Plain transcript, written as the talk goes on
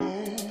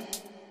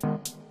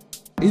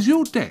Is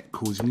your debt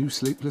causing you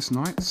sleepless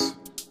nights?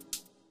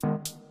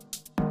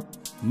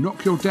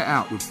 Knock your debt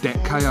out with Debt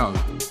KO.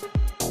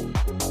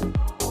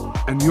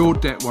 And your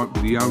debt won't be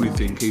the only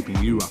thing keeping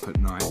you up at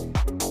night.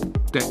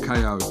 Debt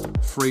KO.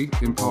 Free,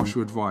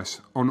 impartial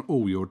advice on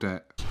all your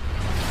debt.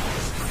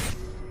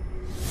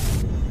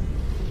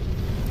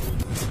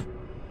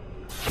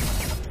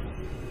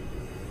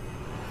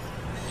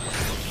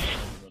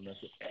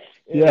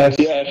 Yes,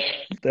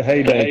 the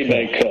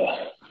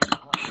Haymaker.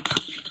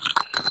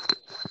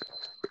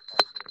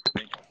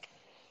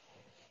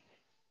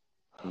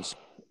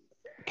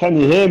 Can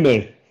you hear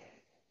me?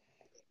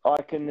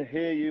 I can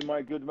hear you,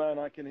 my good man.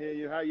 I can hear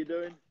you. How you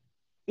doing?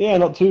 Yeah,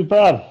 not too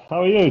bad.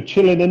 How are you?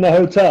 Chilling in the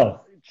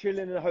hotel?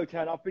 Chilling in the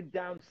hotel. I've been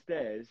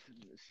downstairs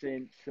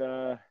since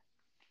I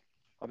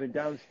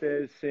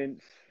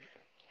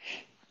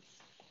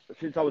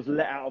was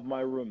let out of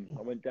my room.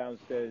 I went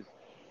downstairs.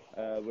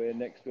 We're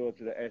next door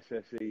to the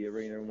SSE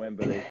Arena in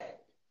Wembley,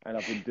 and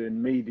I've been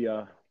doing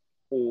media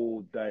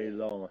all day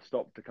long. I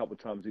stopped a couple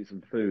of times to eat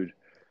some food,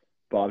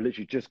 but I've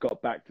literally just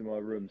got back to my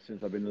room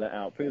since I've been let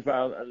out. I think it was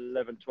about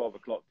 11, 12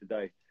 o'clock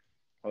today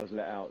I was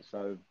let out.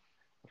 So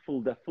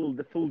the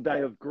full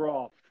day of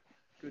graft.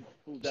 Good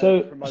full day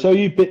of promotion.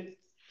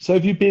 So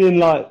have you been in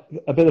like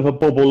a bit of a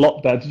bubble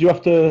lockdown? Did you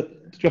have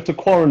to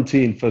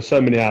quarantine for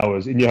so many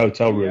hours in your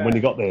hotel room when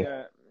you got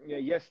there? Yeah.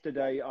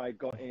 Yesterday I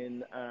got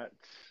here,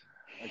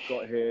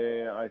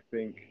 I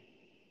think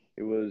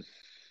it was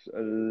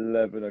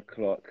 11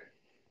 o'clock.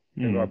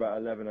 About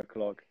 11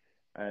 o'clock,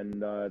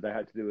 and they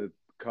had to do a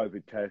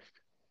COVID test,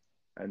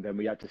 and then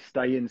we had to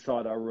stay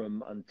inside our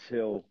room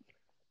until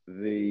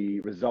the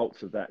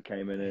results of that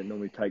came in. And it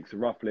normally takes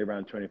roughly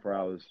around 24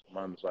 hours.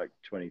 Mine was like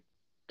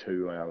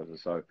 22 hours or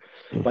so.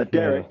 But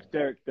Derek,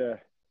 the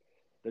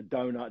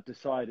donut,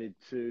 decided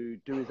to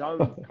do his own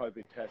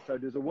COVID test. So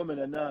there's a woman,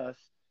 a nurse,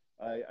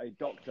 a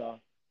doctor,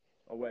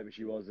 or whatever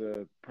she was,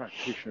 a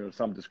practitioner of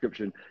some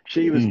description.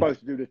 She was supposed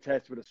to do the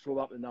test with a swab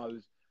up the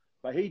nose,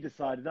 but he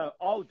decided, no,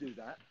 I'll do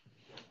that,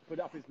 put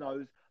it up his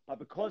nose. But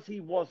because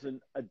he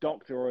wasn't a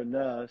doctor or a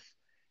nurse,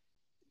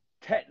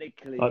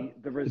 technically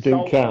the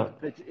result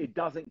it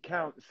doesn't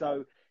count.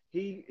 So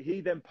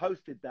he then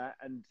posted that,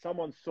 and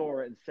someone saw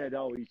it and said,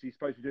 oh, he's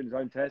supposed to be doing his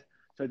own test.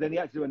 So then he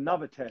had to do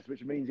another test,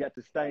 which means he had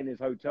to stay in his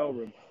hotel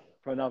room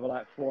for another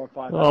like 4 or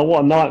 5 hours. Oh,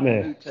 what a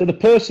nightmare! So the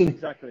person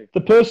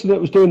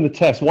that was doing the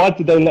test, why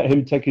did they let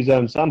him take his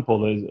own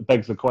sample? It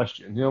begs the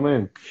question. You know what I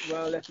mean?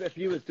 Well, if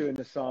you was doing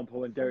the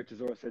sample and Derek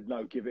Chisora said,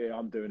 no, give it here,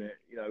 I'm doing it.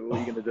 You know, what are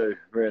you going to do,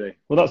 really?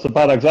 Well, that's a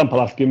bad example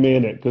asking me,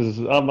 innit? Because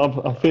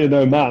I fear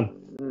no man.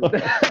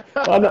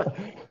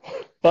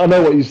 I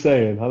know what you're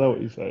saying.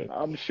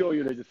 I'm sure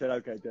you'd have just said,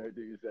 okay, Derek,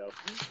 do it yourself.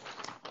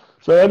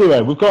 So anyway,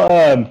 we're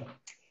gonna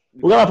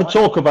have a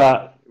talk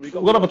about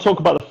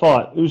the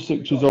fight,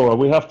 Usyk Chisora.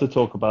 We have to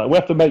talk about it. We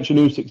have to mention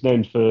Usyk's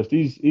names first.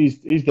 He's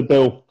the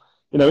bill.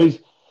 You know,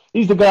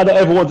 he's the guy that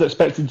everyone's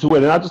expecting to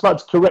win. And I'd just like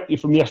to correct you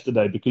from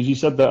yesterday, because you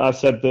said that I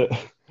said that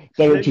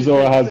Derek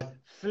Chisora has.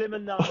 Slim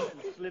and none,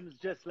 and Slim's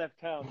just left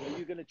town. Are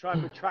you going to try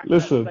and retract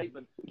that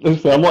statement?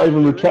 Listen, I'm not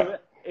even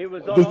retract.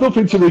 There's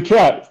nothing to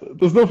retract.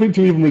 There's nothing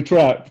to even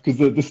retract, because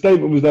the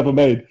statement was never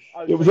made.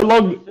 It was a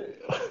long.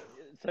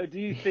 So do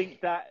you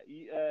think that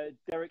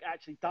Derek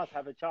actually does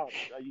have a chance?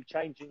 Are you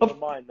changing your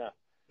mind now?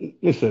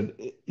 Listen,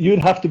 you'd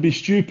have to be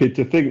stupid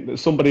to think that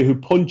somebody who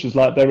punches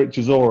like Derek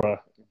Chisora,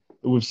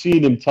 who we've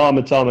seen him time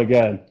and time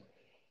again.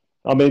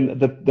 I mean,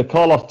 the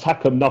Carlos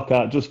Takam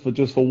knockout, just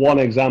for one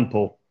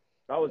example.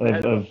 That was a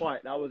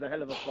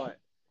hell of a fight.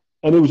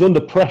 And he was under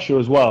pressure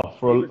as well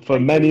for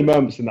many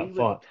moments in that fight.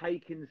 He was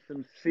taking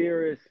some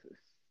serious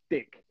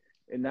stick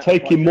in that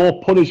taking fight.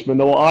 More punishment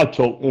than what I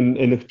took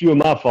in a few of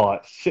my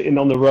fights, sitting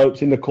on the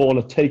ropes in the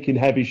corner, taking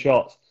heavy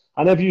shots.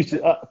 I never used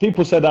to.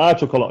 People said that I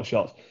took a lot of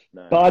shots,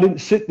 but I didn't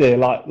sit there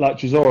like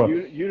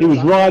Chisora. He was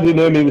riding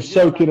him. He was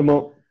soaking him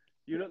up.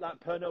 You look like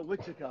Pernell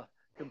Whitaker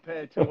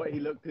compared to what he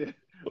looked in.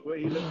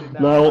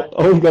 No,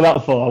 I won't go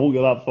that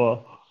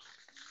far.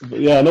 But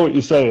yeah, I know what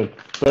you're saying.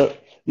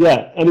 But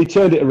yeah, and he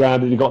turned it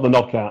around and he got the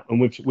knockout, and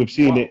we've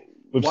seen it.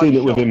 We've seen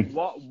it with him.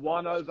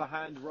 One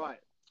overhand right,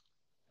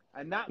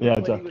 and that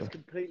was when he was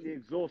completely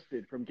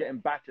exhausted from getting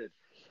battered.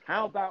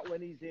 How about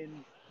when he's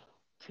in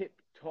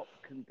tip-top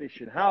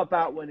condition? How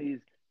about when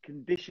he's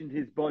conditioned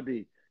his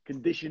body,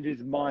 conditioned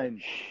his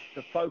mind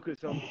to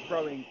focus on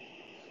throwing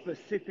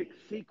specific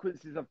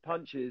sequences of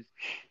punches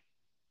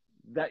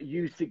that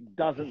Usyk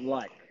doesn't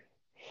like?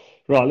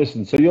 Right,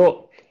 listen. So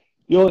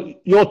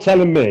you're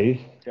telling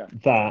me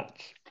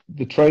that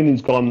the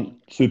training's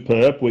gone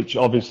superb, which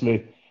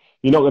obviously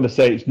you're not going to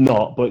say it's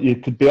not, but you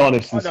could be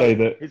honest and say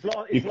that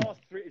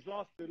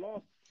the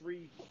last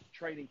three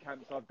training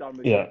camps I've done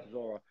with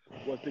Chisora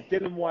was the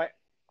Dylan White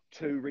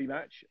 2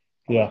 rematch.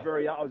 I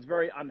was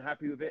very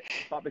unhappy with it,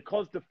 but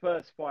because the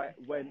first fight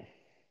went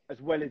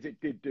as well as it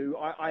did do,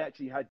 I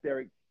actually had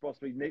Derek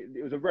possibly.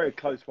 It was a very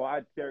close fight. I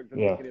had Derek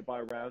making it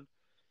by a round.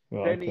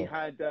 He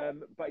had,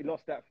 but he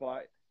lost that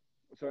fight.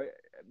 So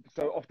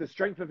off the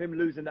strength of him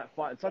losing that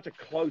fight and such a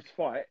close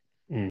fight,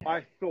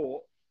 I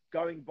thought,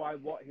 going by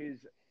what his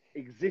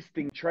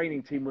existing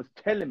training team was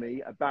telling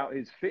me about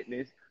his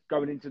fitness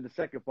going into the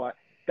second fight,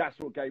 that's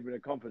what gave me the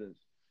confidence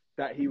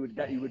that he would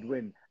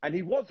win. And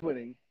he was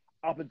winning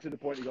up until the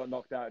point he got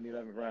knocked out in the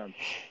 11th round.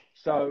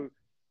 So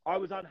I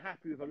was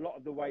unhappy with a lot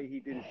of the way he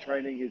did his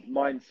training, his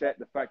mindset,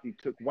 the fact he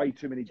took way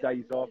too many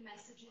days off,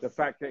 the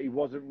fact that he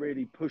wasn't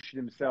really pushing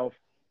himself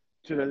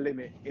to the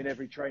limit in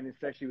every training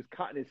session. He was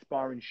cutting his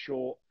sparring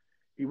short.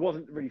 He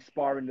wasn't really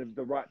sparring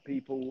the right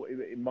people,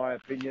 in my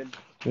opinion.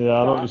 Yeah,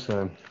 I know what you're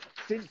saying.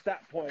 Since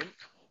that point,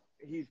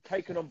 he's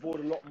taken on board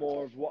a lot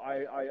more of what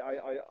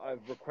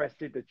I've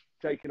requested,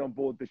 taking on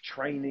board the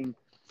training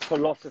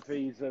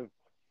philosophies of,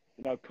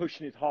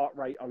 pushing his heart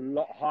rate a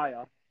lot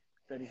higher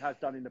than he has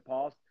done in the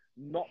past,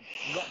 not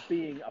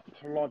being a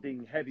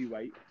plodding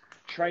heavyweight,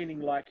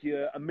 training like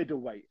you're a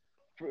middleweight,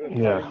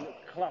 throwing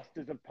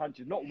clusters of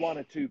punches, not one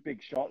or two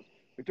big shots.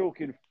 We're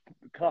talking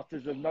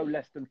clusters of no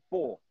less than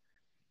 4.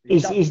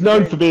 He's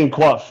known for being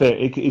quite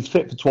fit. He's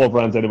fit for 12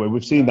 rounds anyway.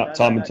 We've seen that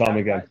time and time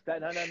again.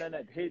 No.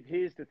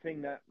 Here's the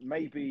thing that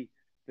maybe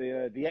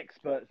the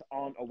experts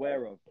aren't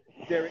aware of.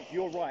 Derek,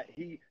 you're right.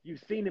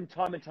 You've seen him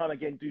time and time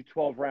again do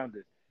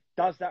 12-rounders.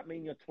 Does that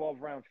mean you're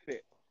 12-round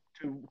fit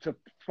to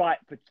fight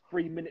for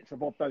 3 minutes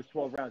of those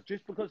 12 rounds?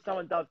 Just because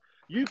someone does,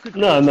 you could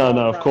no.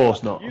 Of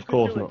course not. Of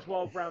course not. A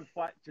 12-round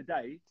fight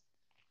today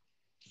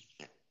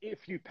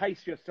if you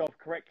pace yourself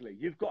correctly.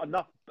 You've got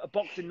enough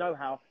boxing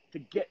know-how to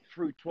get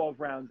through 12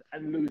 rounds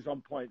and lose on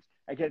points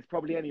against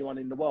probably anyone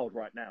in the world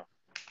right now.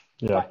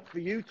 Yeah. But for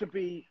you to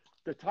be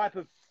the type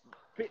of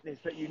fitness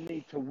that you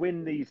need to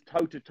win these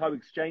toe-to-toe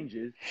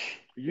exchanges,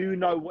 you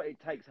know what it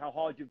takes, how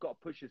hard you've got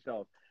to push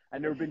yourself.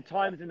 And there have been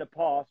times in the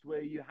past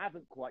where you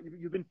haven't quite.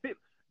 You've been fit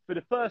for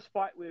the first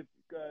fight with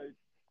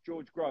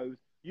George Groves.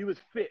 You was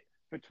fit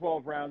for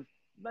 12 rounds.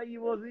 No,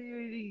 you wasn't.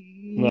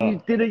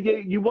 You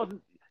didn't. You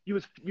wasn't.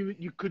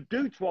 You could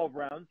do 12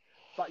 rounds,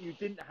 but you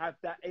didn't have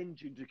that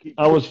engine to keep.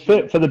 I was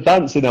fit for the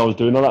dancing I was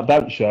doing on that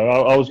dance show.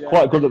 I was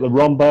quite good at the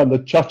rumba and the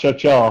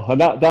cha-cha-cha,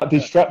 and that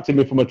distracted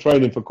me from my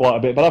training for quite a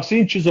bit. But I've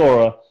seen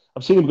Chisora.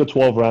 I've seen him go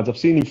 12 rounds. I've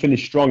seen him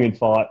finish strong in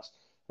fights.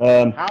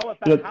 How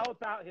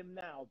about him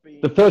now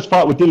being... The first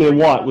fight with Dillian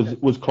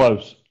White was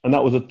close, and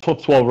that was a tough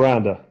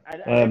 12-rounder.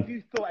 And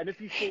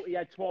if you thought he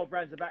had 12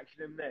 rounds of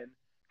action in then,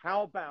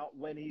 how about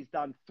when he's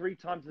done 3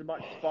 times as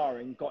much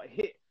sparring, got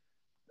hit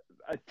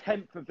a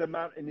tenth of the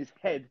amount in his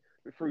head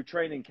through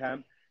training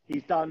camp,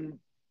 he's done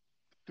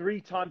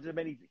 3 times as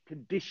many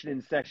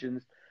conditioning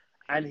sessions,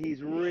 and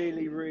he's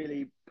really,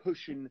 really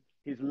pushing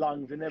his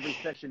lungs in every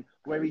session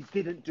where he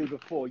didn't do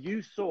before.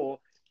 You saw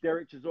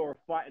Derek Chisora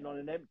fighting on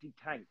an empty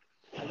tank,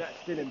 and that's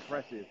still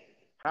impressive.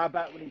 How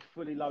about when he's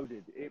fully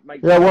loaded? It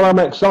makes I'm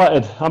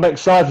excited. I'm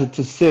excited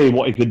to see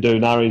what he could do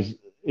now.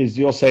 Is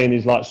you're saying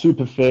he's like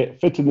super fit,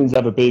 fitter than he's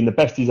ever been, the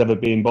best he's ever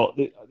been. But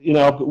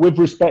with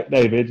respect,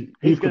 David,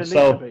 you could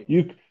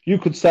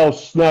sell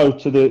snow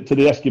to the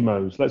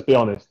Eskimos. Let's be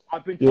honest.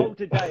 I've been told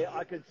today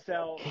I could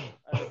sell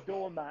a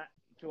doormat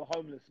to a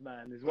homeless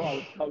man, is what I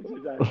was told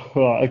today.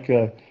 Right,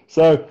 okay.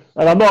 So,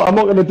 and I'm not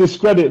going to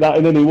discredit that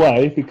in any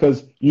way,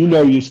 because you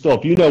know your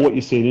stuff, you know what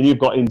you've seen, and you've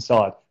got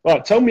inside.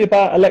 Right, tell me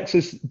about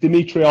Alexis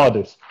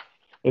Dimitriadis,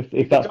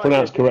 if that's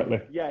pronounced correctly.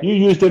 Yeah, you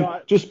used him.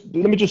 Let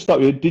me just stop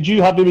you. Did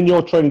you have him in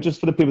your training? Just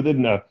for the people that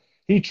didn't know,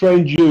 he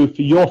trained you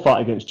for your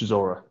fight against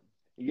Chisora.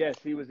 Yes,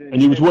 he was.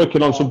 And you was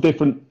working on some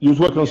different. You was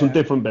working on some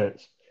different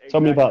bits. Exactly.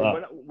 Tell me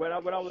about that. When I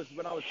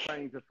was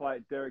training to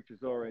fight Derek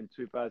Chisora in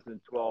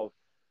 2012.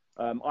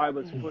 I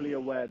was fully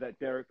aware that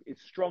Derek is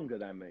stronger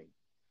than me.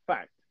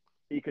 Fact,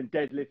 he can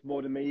deadlift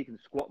more than me, he can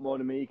squat more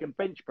than me, he can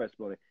bench press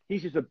more than me.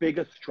 He's just a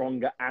bigger,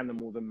 stronger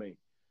animal than me.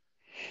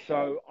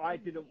 So I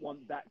didn't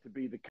want that to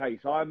be the case.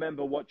 I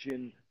remember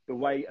watching the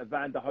way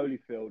Evander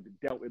Holyfield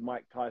dealt with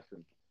Mike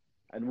Tyson.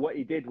 And what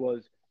he did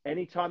was,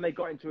 anytime they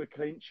got into a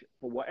clinch,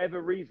 for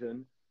whatever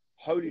reason,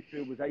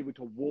 Holyfield was able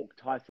to walk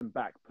Tyson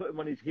back, put him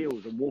on his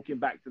heels and walk him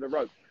back to the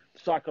ropes.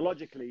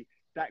 Psychologically,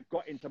 that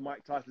got into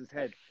Mike Tyson's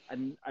head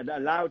and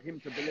allowed him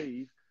to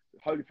believe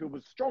Holyfield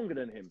was stronger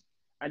than him.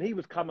 And he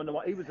was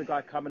the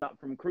guy coming up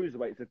from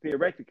cruiserweight. So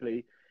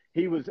theoretically,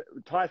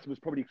 Tyson was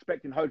probably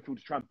expecting Holyfield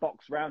to try and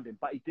box around him,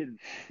 but he didn't.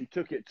 He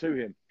took it to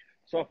him.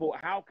 So I thought,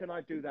 how can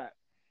I do that?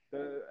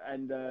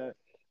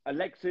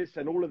 Alexis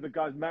and all of the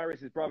guys,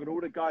 Marius, his brother, and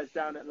all the guys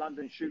down at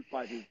London Shoot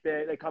Fighters,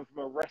 they come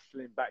from a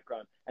wrestling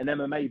background, an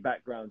MMA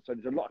background. So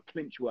there's a lot of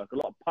clinch work, a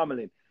lot of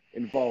pummeling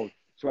involved.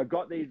 So I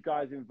got these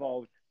guys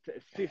involved to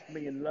assist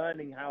me in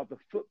learning how the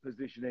foot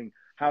positioning,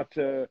 how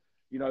to,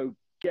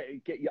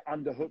 get your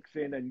underhooks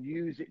in and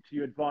use it to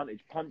your advantage,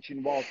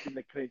 punching whilst in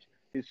the clinch.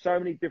 There's so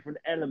many different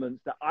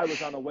elements that I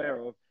was unaware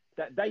of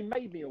that they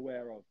made me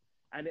aware of.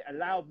 And it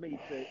allowed me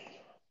to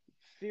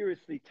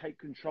seriously take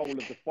control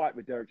of the fight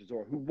with Derek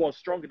Chisora, who was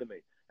stronger than me.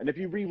 And if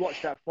you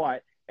rewatch that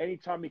fight,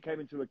 anytime he came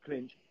into a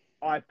clinch,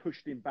 I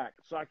pushed him back.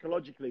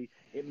 Psychologically,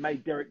 it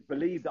made Derek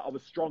believe that I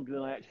was stronger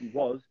than I actually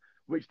was,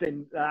 which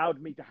then allowed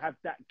me to have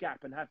that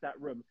gap and have that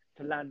room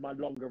to land my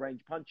longer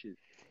range punches.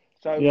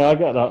 So yeah, I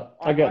get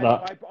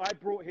that. I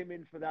brought him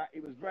in for that.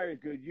 It was very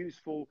good,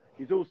 useful.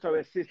 He's also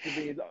assisted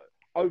me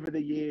over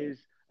the years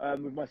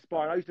with my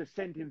sparring. I used to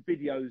send him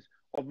videos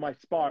of my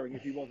sparring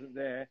if he wasn't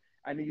there.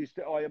 And he used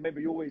to. I remember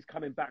he always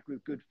coming back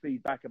with good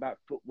feedback about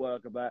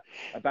footwork, about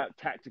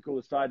tactical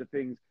side of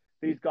things.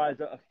 These guys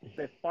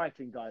they're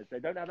fighting guys. They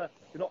don't have they're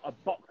not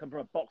come from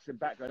a boxing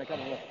background. They come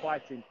from a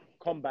fighting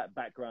combat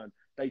background.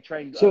 They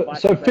train. So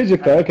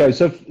physically, okay.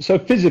 So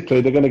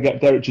physically, they're going to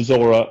get Derek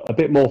Chisora a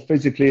bit more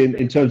physically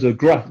in terms of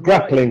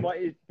grappling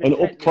and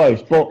up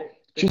close. But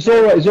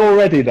Chisora is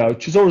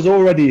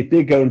already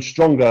bigger and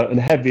stronger and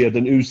heavier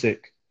than Usyk.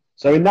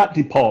 So in that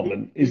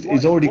department,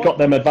 he's already got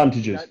them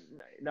advantages.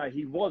 No,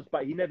 he was,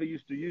 but he never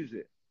used to use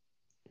it.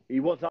 He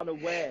was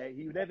unaware.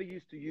 He never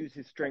used to use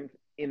his strength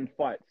in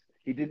fights.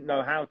 He didn't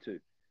know how to.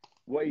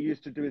 What he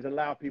used to do is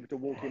allow people to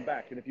walk him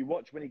back. And if you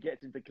watch when he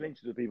gets into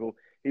clinches with people,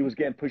 he was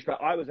getting pushed back.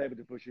 I was able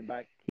to push him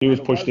back. He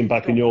was pushed him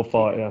back in your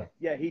fight, yeah.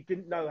 Yeah, he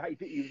didn't know how.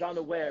 He was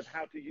unaware of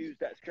how to use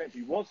that strength.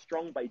 He was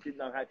strong, but he didn't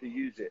know how to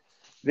use it.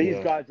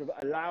 These guys have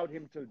allowed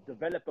him to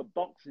develop a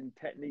boxing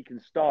technique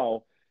and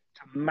style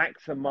to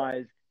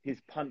maximize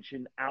his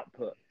punching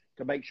output.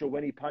 To make sure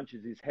when he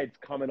punches, his head's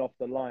coming off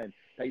the line,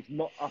 that he's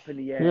not up in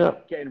the air,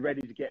 getting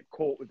ready to get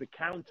caught with the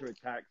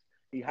counter-attacks.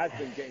 He has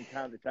been getting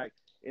counter-attacks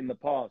in the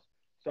past.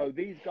 So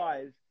these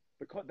guys,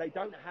 because they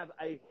don't have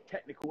a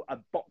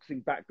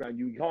boxing background,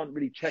 you can't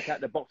really check out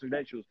their boxing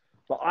credentials.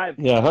 But I've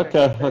used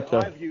their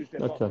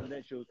boxing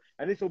credentials.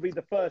 And this will be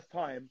the first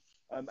time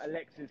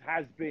Alexis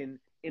has been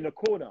in a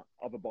corner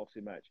of a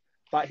boxing match.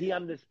 But he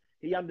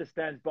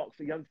understands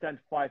boxing, he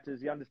understands fighters,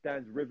 he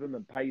understands rhythm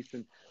and pace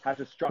and how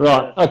to structure.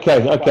 Right,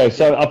 okay.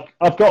 So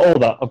I've got all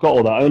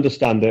that. I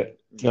understand it.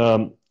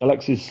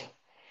 Alexis,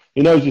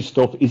 he knows his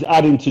stuff. He's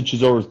adding to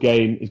Chisora's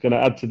game. He's going to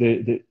add to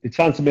it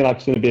sounds to me like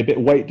it's going to be a bit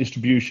of weight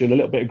distribution, a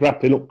little bit of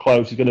grappling up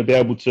close. He's going to be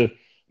able to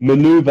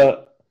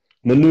maneuver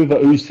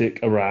Usyk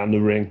around the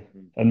ring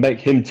and make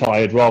him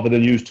tired rather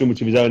than use too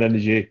much of his own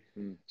energy,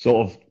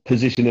 sort of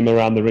position him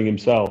around the ring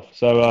himself.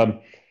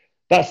 So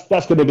that's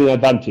going to be an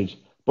advantage.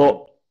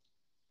 But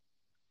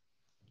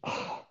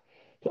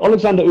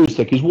Alexander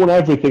Usyk, he's won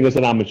everything as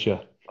an amateur.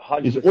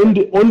 100%. He's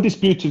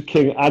undisputed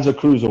king as a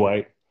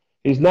cruiserweight.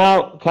 He's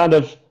now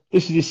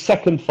this is his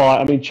second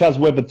fight. I mean, Chaz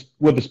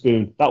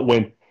Witherspoon, that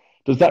win.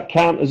 Does that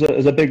count as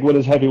a big win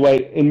as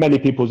heavyweight? In many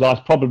people's eyes,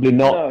 probably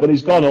not. No, but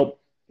he's gone up.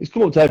 He's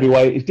come up to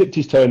heavyweight. He's dipped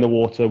his toe in the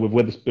water with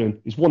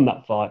Witherspoon. He's won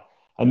that fight.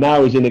 And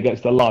now he's in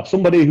against Alive.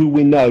 Somebody who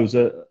we know is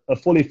a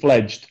fully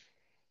fledged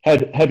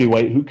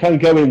heavyweight who can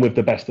go in with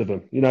the best of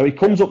them. You know, he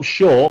comes up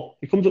short.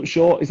 He's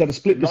had a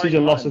split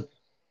decision loss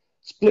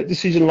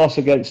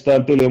against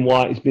Dillian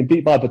White. He's been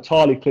beat by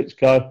Vitaly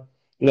Klitschko.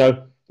 You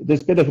know,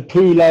 there's been a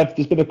Pulev.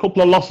 There's been a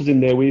couple of losses in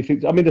there where you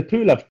think. I mean, the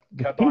Pulev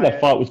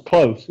fight was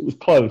close. It was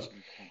close,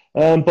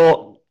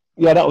 but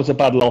yeah, that was a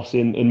bad loss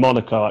in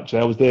Monaco.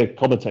 Actually, I was there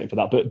commentating for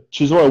that. But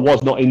Chisora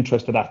was not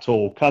interested at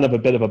all. Kind of a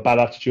bit of a bad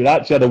attitude. I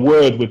actually had a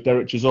word with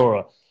Derek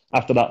Chisora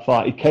after that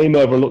fight. He came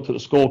over and looked at the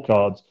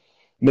scorecards.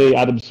 Me,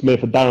 Adam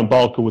Smith, and Darren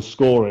Barker was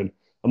scoring,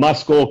 and my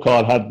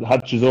scorecard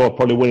had Chisora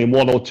probably winning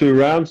 1 or 2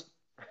 rounds.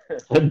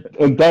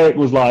 And Derek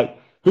was like,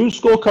 "Whose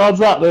scorecard's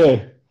that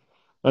there?"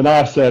 And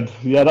I said,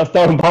 "Yeah, that's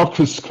Darren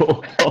Barker's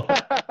scorecard."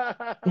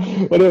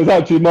 But it was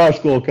actually my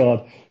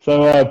scorecard.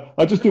 So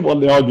I just didn't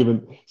want the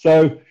argument.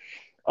 So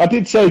I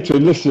did say to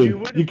him,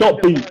 "Listen, you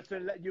got beat."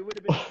 You would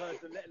have been the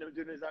person letting him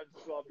do his own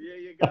squab. Here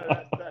you go.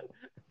 That's that.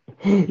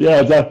 Yeah,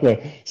 exactly.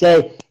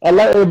 So I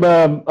let him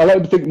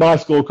think my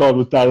scorecard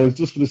was Darren's,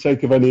 just for the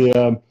sake of any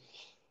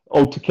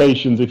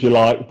altercations, if you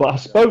like. But I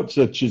spoke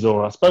to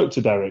Chisora, I spoke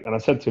to Derek, and I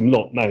said to him,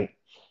 "Look, mate,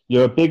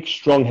 you're a big,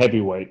 strong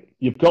heavyweight.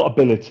 You've got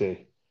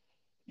ability.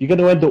 You're going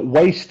to end up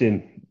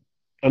wasting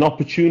an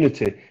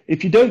opportunity.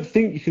 If you don't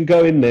think you can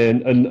go in there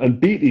and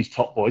beat these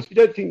top boys, if you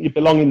don't think you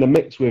belong in the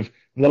mix with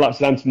the likes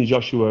of Anthony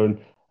Joshua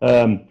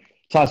and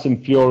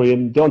Tyson Fury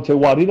and Deontay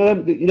Wilder,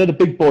 you know the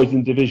big boys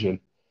in the division,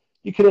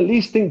 you can at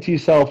least think to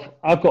yourself,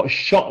 I've got a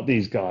shot at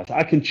these guys.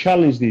 I can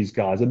challenge these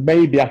guys and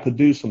maybe I could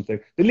do something.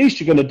 The least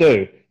you're going to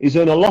do is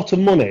earn a lot of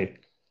money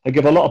and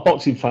give a lot of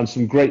boxing fans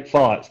some great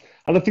fights."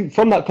 And I think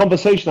from that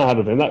conversation I had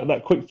with him,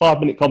 that quick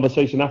 5-minute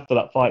conversation after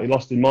that fight he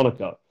lost in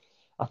Monaco,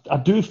 I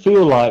do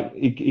feel like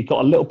he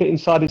got a little bit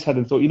inside his head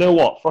and thought, you know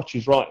what, Froch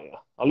is right here.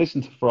 I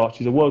listened to Froch.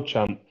 He's a world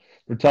champ,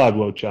 retired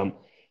world champ.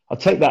 I'll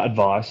take that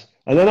advice.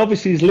 And then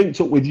obviously he's linked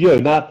up with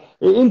you. Now,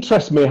 it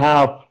interests me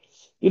how,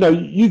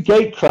 you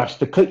gate crashed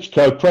the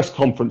Klitschko press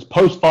conference,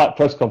 post-fight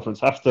press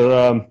conference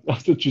after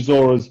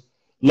Chisora's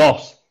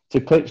loss to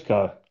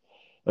Klitschko.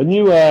 And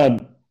you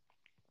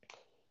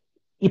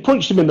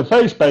punched him in the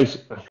face,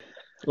 basically.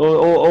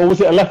 Or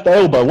was it a left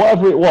elbow?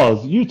 Whatever it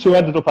was, you two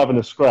ended up having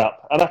a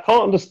scrap. And I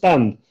can't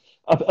understand.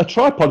 A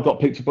tripod got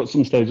picked up at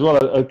some stage as well,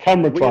 a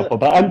camera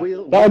tripod.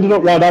 That ended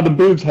up round Adam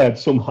Booth's head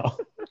somehow.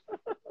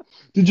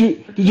 Did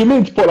you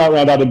mean to put that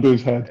round Adam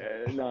Booth's head?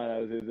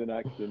 No, it was an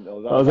accident. That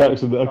was an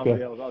accident, okay.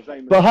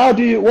 But how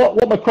do you,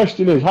 what my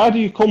question is, how do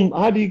you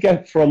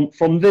get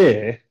from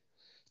there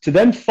to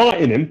then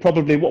fighting him,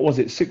 probably, what was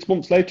it, 6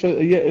 months later?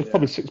 A year, it's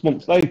probably 6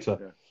 months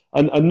later,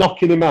 and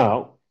knocking him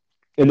out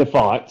in the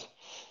fight,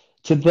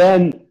 to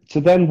then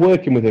to then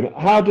working with him.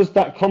 How does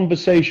that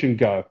conversation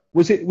go?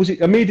 Was it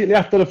immediately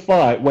after the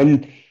fight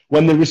when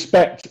the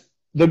respect,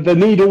 the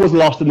needle was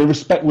lost and the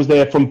respect was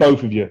there from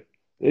both of you?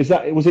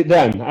 Was it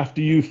then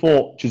after you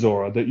fought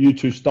Chisora that you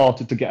two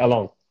started to get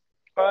along?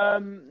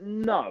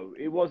 No,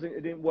 it wasn't.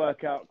 It didn't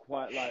work out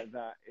quite like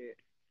that.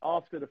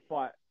 After the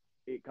fight,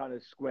 it kind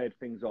of squared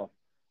things off.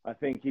 I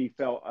think he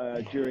felt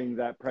during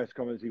that press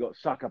conference he got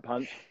sucker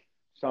punched.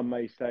 Some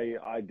may say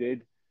I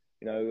did.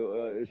 You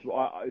know, it's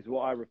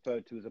what I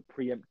referred to as a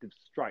preemptive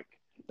strike.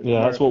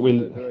 Yeah, that's what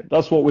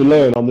we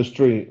learn on the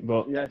street.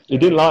 But yes, he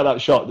didn't like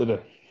that shot, did he?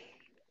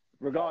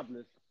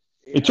 Regardless,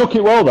 he took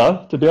it well,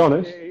 though. To be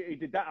honest, he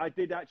did that. I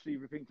did actually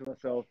think to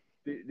myself,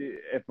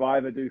 if I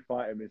ever do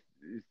fight him,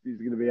 he's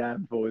going to be a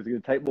handful. He's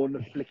going to take more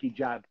than a flicky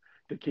jab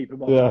to keep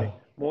him off. Yeah.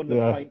 More than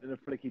a feint and a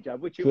flicky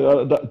jab, which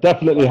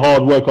definitely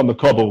hard work on the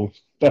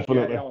cobbles.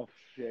 Definitely.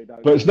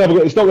 But it's not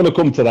going to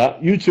come to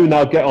that. You two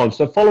now get on.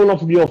 So following on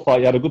from your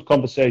fight, you had a good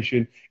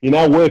conversation. You're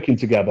now working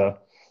together.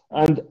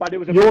 But there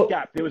was a big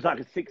gap. There was like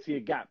a 6-year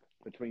gap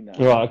between that.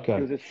 Right, okay.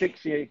 There was a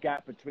 6-year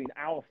gap between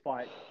our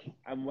fight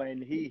and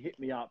when he hit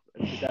me up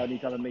and said, I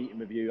need to have a meeting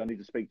with you. I need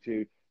to speak to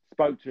you.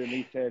 Spoke to him.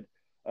 He said,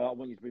 I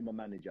want you to be my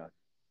manager.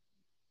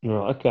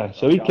 Right, okay.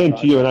 So he came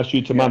to you and asked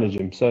you to manage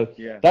him. So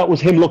that was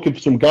him looking for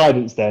some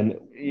guidance then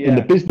in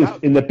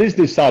the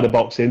business side of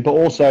boxing, but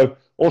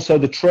also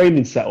the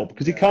training setup,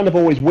 because he kind of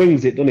always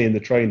wings it, doesn't he, in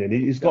the training?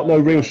 He's got no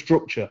real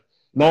structure.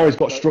 Now he's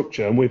got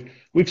structure, and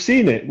we've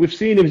seen it. We've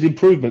seen his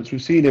improvements.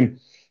 We've seen him.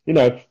 You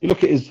know, you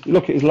look at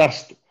his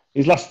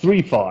last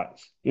 3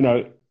 fights. You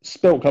know,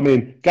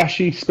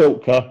 Gashi,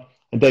 Spilka,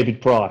 and David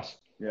Price.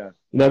 Yeah.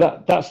 You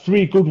know, that's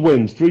 3 good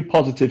wins, 3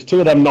 positives, 2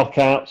 of them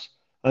knockouts,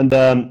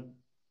 and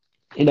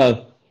you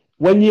know,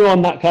 when you're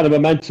on that kind of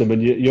momentum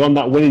and you're on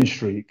that winning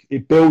streak,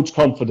 it builds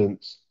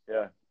confidence.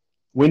 Yeah.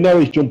 We know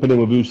he's jumping in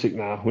with Usyk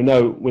now. We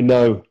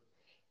know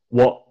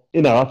what,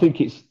 you know, I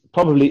think it's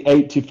probably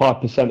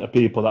 85% of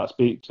people that I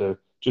speak to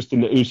just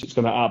think that Usyk's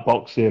going to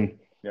outbox him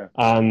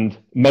and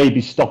maybe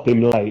stop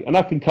him late. And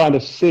I can kind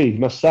of see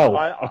myself.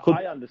 I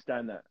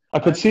understand that. I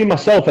could see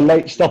myself a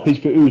late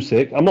stoppage for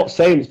Usyk. I'm not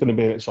saying it's going to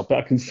be a late stop, but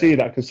I can see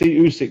that. I can see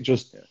Usyk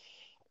just...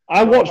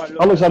 I watched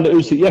Alexander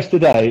Usyk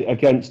yesterday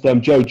against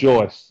Joe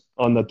Joyce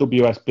on the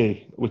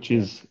WSB, which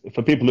is,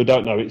 for people who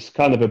don't know, it's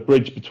kind of a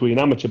bridge between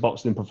amateur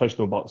boxing and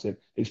professional boxing.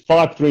 It's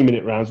 5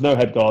 3-minute rounds, no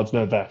head guards,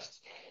 no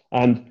vests.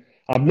 And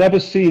I've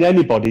never seen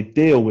anybody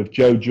deal with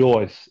Joe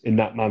Joyce in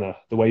that manner,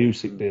 the way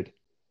Usyk did.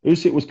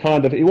 Usyk was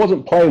he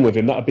wasn't playing with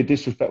him, that would be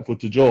disrespectful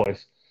to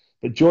Joyce,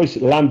 but Joyce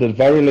landed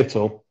very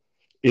little.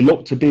 He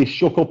looked to be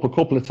shook up a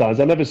couple of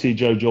times. I never see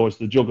Joe Joyce,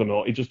 the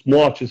juggernaut. He just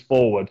marches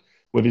forward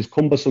with his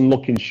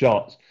cumbersome-looking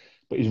shots.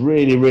 But he's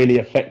really, really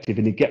effective,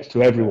 and he gets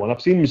to everyone.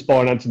 I've seen him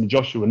sparring Anthony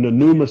Joshua on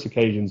numerous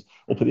occasions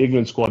up at the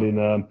England squad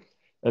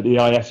at the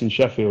IS in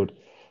Sheffield.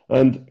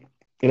 And,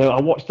 you know, I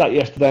watched that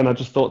yesterday, and I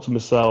just thought to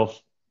myself,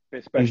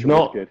 he's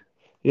not a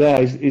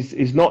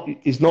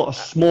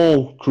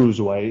small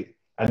cruiserweight,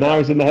 and now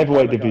he's in the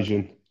heavyweight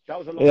division. That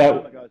was a long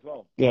time ago as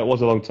well. Yeah, it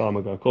was a long time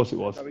ago. Of course it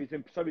was. So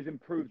he's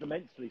improved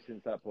immensely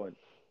since that point.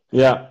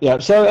 Yeah.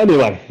 So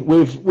anyway,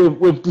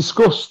 we've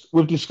discussed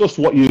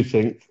what you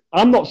think.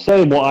 I'm not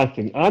saying what I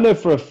think. I know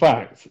for a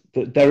fact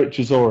that Derek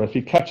Chisora, if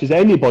he catches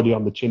anybody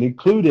on the chin,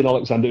 including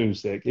Alexander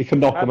Usyk, he can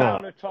knock him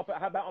out. How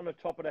about on the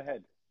top of the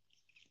head?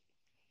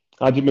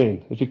 How do you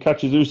mean? If he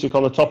catches Usyk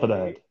on the top of the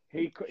head?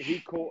 He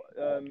caught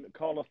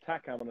Carlos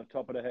Takam on the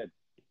top of the head.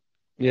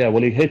 Yeah,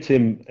 well, he hit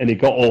him and he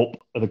got up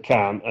at the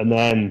count, and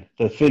then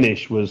the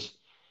finish was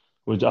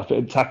I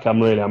think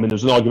Takam really. I mean,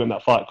 there's an argument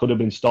that fight could have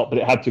been stopped, but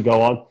it had to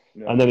go on.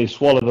 Yeah. And then he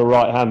swallowed the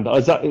right hand.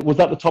 Was that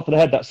the top of the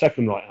head, that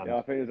second right hand? Yeah,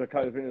 I think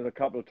there's a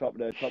couple of top of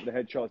the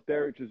head shots.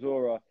 Derek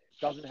Chisora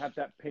doesn't have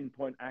that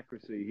pinpoint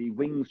accuracy. He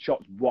wings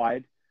shots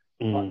wide,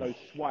 but those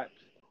swipes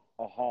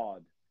are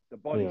hard. The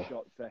body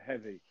shots are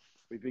heavy.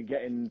 We've been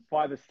getting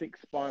 5 or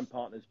 6 sparring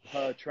partners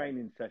per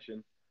sparring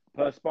session,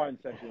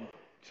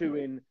 2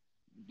 in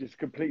just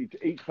completely.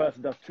 Each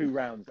person does 2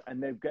 rounds,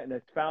 and they're getting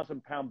a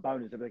 1,000-pound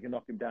bonus if they can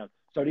knock him down.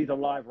 So these are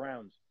live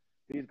rounds.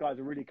 These guys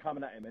are really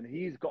coming at him, and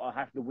he's got to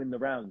have to win the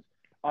rounds.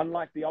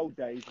 Unlike the old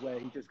days where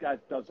he just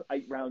does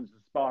 8 rounds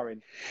of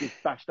sparring, gets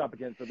bashed up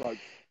against the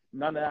ropes.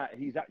 None of that.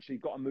 He's actually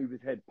got to move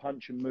his head,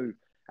 punch and move.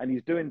 And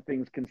he's doing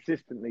things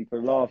consistently for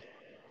the last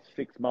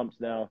 6 months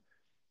now.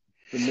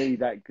 For me,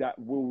 that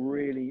will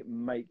really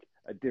make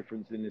a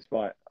difference in this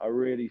fight. I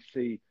really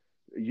see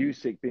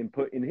Usyk being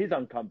put in his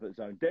uncomfort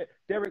zone.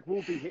 Derek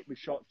will be hit with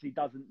shots he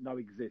doesn't know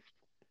exist.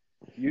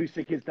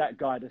 Usyk is that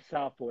guy, the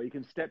southpaw. He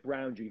can step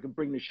round you. You can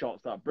bring the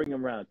shots up, bring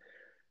them round.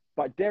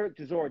 But Derek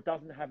Chisora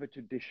doesn't have a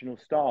traditional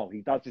style.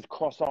 He does his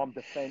cross-arm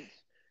defense,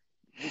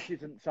 which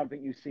isn't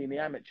something you see in the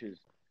amateurs.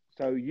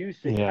 So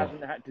Usyk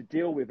hasn't had to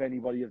deal with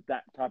anybody of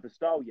that type of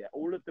style yet.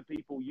 All of the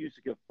people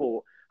Usyk have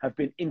fought have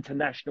been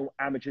international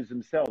amateurs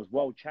themselves,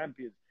 world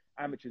champions,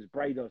 amateurs,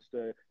 Brados,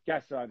 the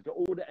Gasayev,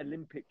 all the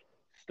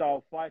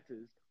Olympic-style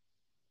fighters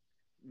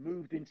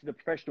moved into the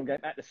professional game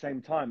at the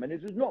same time. And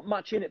there's not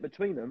much in it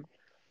between them.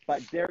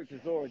 But Derek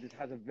Chisora just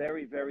has a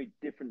very, very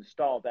different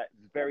style that's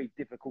very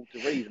difficult to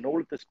read. And all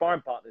of the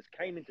sparring partners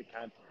came into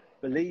camp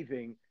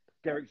believing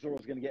Derek Chisora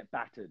was going to get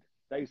battered.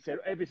 They said,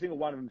 every single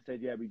one of them said,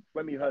 yeah,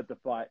 when we heard the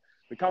fight,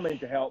 we're coming in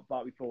to help,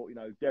 but we thought,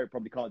 Derek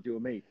probably can't deal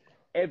with me.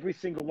 Every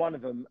single one of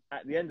them,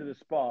 at the end of the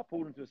spar,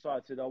 pulled him to the side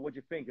and said, oh, what do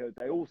you think?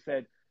 They all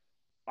said,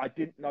 I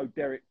didn't know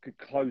Derek could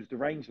close the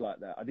range like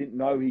that. I didn't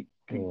know he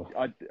could.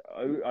 I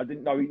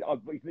didn't know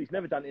he's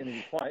never done it in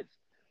any fights.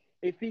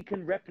 If he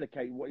can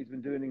replicate what he's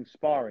been doing in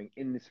sparring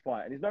in this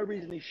fight, and there's no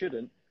reason he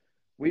shouldn't,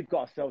 we've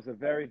got ourselves a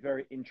very,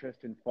 very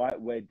interesting fight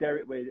where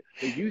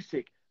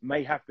Usyk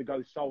may have to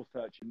go soul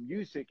searching.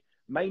 Usyk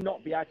may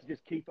not be able to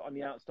just keep it on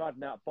the outside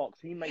and outbox.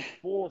 He may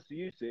force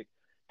Usyk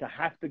to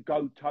have to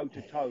go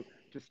toe-to-toe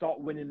to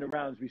start winning the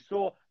rounds. We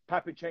saw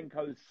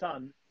Papachenko's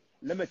son,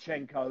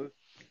 Lomachenko,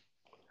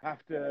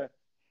 have to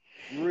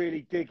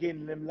really dig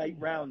in them late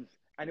rounds.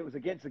 And it was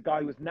against a guy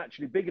who was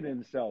naturally bigger than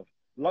himself,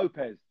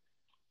 Lopez.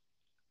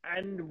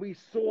 And we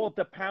saw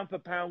the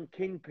pound-for-pound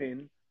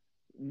kingpin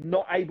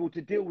not able to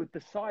deal with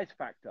the size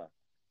factor.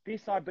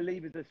 This, I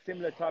believe, is a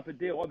similar type of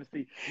deal.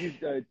 Obviously,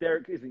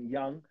 Derek isn't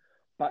young,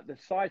 but the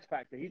size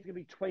factor, he's going to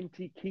be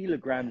 20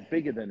 kilograms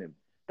bigger than him.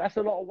 That's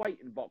a lot of weight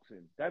in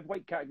boxing. They have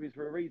weight categories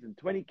for a reason.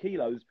 20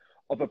 kilos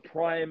of a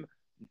prime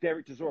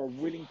Derek Chisora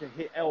willing to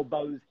hit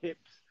elbows,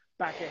 hips,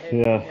 back of head,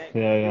 neck,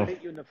 he'll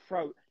hit you in the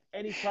throat.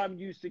 Anytime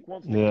Usyk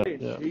wants to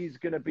clinch, he's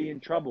going to be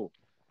in trouble.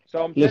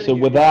 So I'm telling you,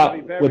 without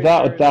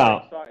a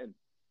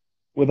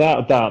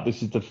doubt,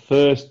 this is the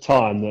first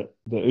time that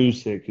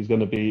Usyk is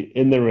going to be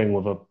in the ring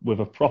with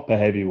a proper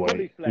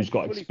heavyweight who's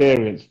got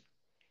experience.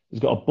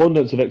 He's got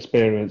abundance of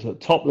experience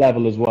at top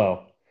level as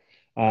well.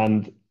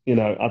 And,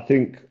 I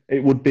think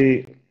it'd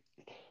be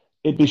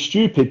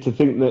stupid to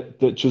think that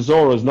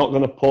Chisora is not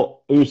going to put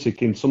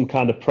Usyk in some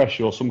kind of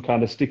pressure or some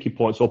kind of sticky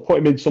points or put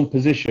him in some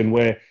position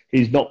where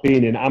he's not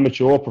being in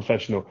amateur or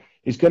professional.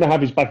 He's going to have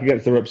his back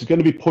against the ropes. He's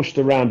going to be pushed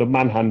around and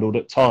manhandled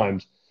at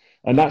times.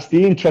 And that's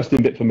the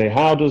interesting bit for me.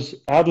 How does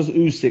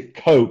Usyk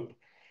cope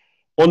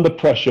under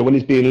pressure when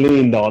he's being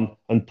leaned on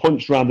and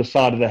punched around the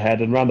side of the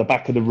head and around the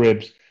back of the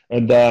ribs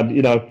and,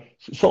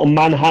 sort of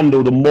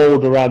manhandled and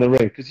mauled around the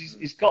ring? Because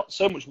he's got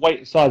so much weight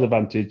and size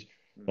advantage,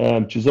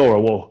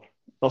 Chisora. Well,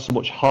 not so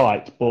much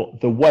height,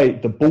 but the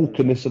weight, the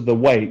bulkiness of the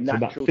weight and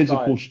that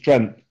physical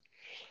strength.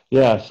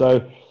 Yeah,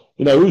 so,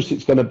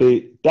 Usyk's going to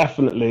be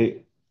definitely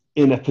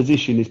in a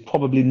position he's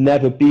probably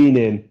never been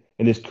in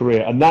his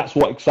career. And that's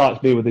what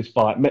excites me with this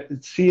fight.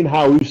 Seeing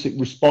how Usyk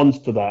responds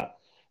to that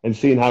and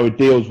seeing how he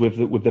deals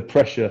with the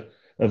pressure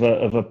of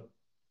a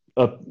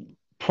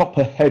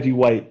proper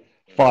heavyweight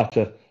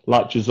fighter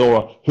like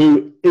Chisora,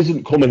 who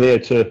isn't coming here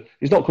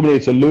he's not coming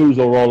here to lose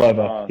or roll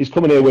over. He's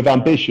coming here with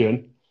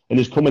ambition and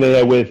he's coming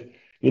here with,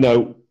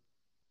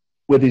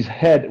 with his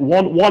head,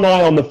 one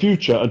eye on the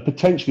future and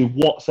potentially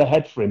what's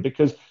ahead for him,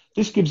 because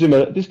this gives him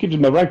a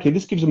ranking,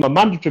 this gives him a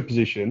mandatory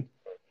position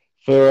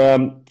for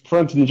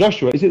Anthony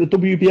Joshua. Is it the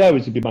WBO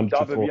is to be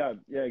mandatory WBO,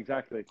 yeah,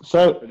 exactly.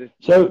 So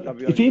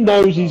if he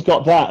knows he's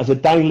got that as a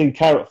dangling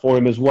carrot for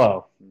him as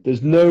well,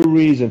 there's no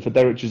reason for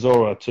Derek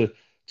Chisora to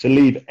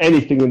leave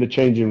anything in the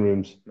changing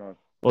rooms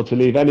or to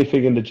leave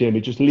anything in the gym.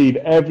 He just leave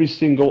every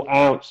single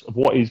ounce of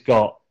what he's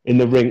got in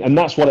the ring. And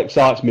that's what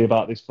excites me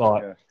about this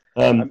fight.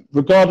 Yeah.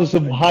 Regardless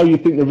of how you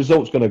think the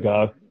result's going to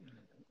go,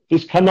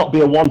 this cannot be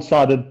a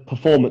one-sided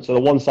performance or a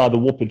one-sided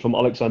whooping from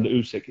Alexander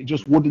Usyk. It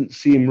just wouldn't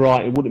seem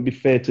right. It wouldn't be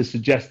fair to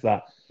suggest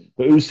that.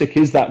 But Usyk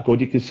is that good.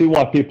 You can see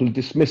why people are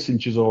dismissing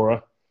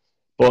Chisora,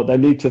 but they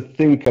need to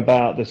think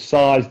about the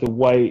size, the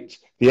weight,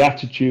 the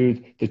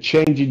attitude, the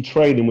change in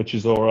training with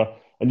Chisora,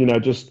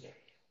 and just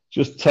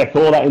take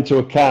all that into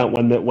account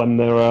when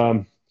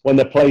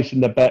they're placing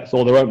their bets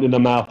or they're opening their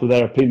mouth with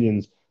their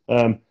opinions.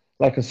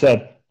 Like I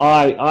said,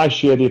 I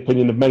share the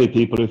opinion of many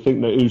people who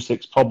think that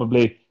Usyk's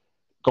probably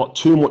got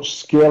too much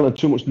skill and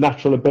too much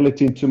natural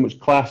ability and too much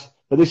class.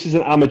 But this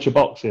isn't amateur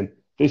boxing.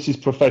 This is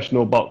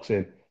professional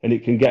boxing. And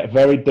it can get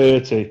very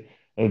dirty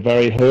and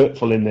very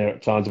hurtful in there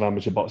at times of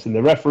amateur boxing.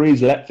 The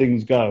referees let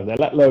things go. They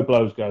let low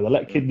blows go. They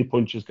let kidney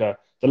punches go.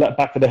 They let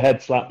back of the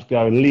head slaps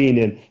go and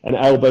leaning and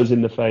elbows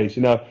in the face.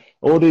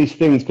 All these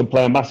things can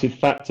play a massive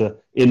factor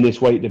in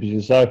this weight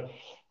division. So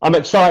I'm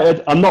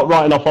excited. I'm not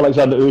writing off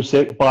Alexander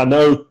Usyk by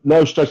no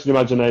stretch of the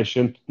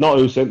imagination. Not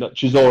Usyk, not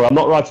Chisora. I'm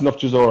not writing off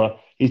Chisora.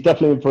 He's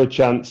definitely in for a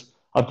chance.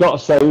 I've got to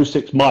say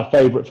Usyk's my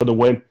favourite for the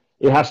win.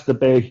 It has to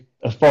be,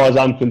 as far as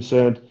I'm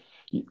concerned.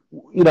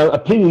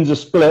 Opinions are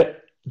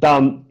split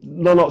down.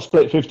 No, not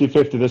split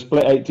 50-50. They're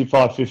split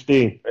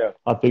 85-15,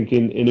 I think,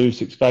 in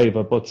Usyk's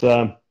favour. But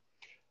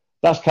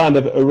that's kind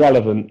of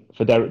irrelevant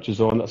for Derek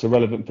Chisora, and that's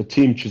irrelevant for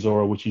Team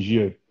Chisora, which is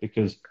you,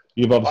 because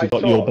you've obviously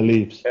got your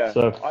beliefs. Yeah.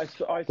 So I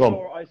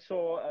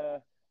saw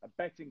a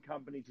betting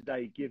company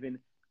today giving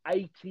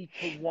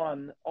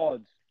 80-1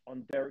 odds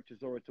on Derek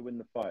Chisora to win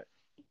the fight.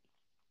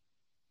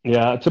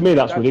 Yeah, to me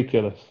that's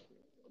ridiculous.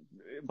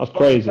 That's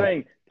crazy. I'm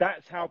saying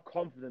that's how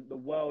confident the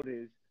world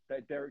is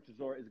that Derek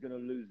Chisora is going to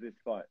lose this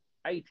fight.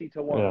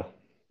 80-1. Yeah.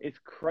 It's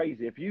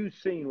crazy. If you've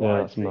seen what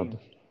I've seen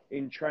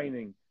in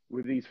training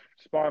with these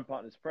sparring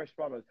partners, fresh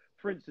sparring partners,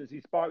 for instance,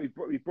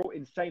 we brought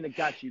in Saina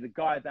Gashi, the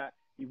guy that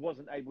he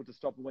wasn't able to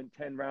stop and went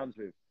 10 rounds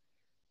with.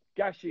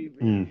 Gashi,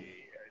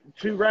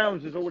 2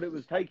 rounds is all it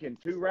was taking.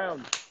 2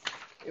 rounds.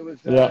 It was,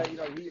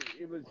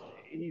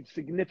 he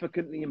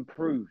significantly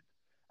improved.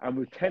 And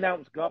with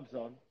 10-ounce gloves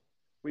on,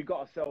 we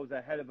got ourselves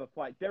a hell of a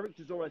fight. Derek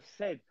Chisora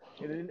said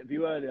in an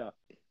interview earlier,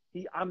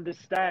 he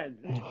understands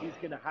he's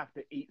going to have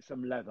to eat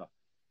some leather.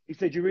 He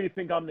said, you really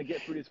think I'm going to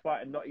get through this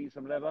fight and not eat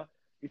some leather?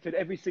 He said,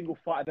 every single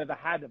fight I've ever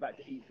had, I've had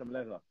to eat some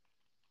leather.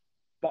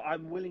 But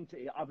I'm willing to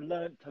eat. I've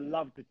learned to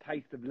love the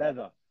taste of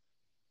leather.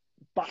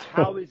 But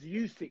how is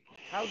Usyk?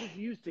 How does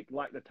Usyk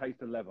like the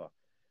taste of leather?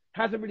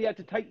 Hasn't really had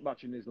to take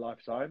much in his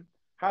lifetime.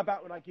 How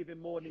about when I give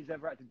him more than he's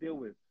ever had to deal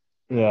with?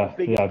 Yeah,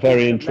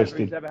 very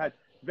interesting. He's ever had.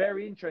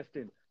 Very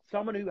interesting.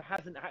 Someone who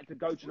hasn't had to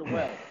go to the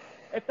well.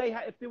 If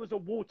there was a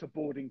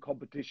waterboarding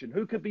competition,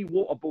 who could be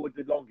waterboarded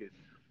the longest?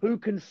 Who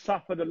can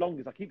suffer the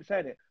longest? I keep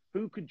saying it.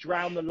 Who could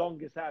drown the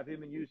longest out of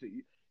him and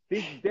Usyk?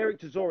 Derek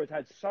Chisora has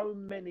had so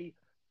many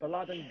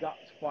blood and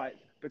guts fights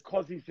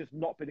because he's just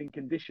not been in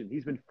condition.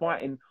 He's been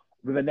fighting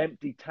with an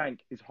empty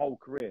tank his whole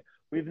career.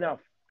 We've now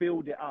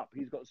filled it up.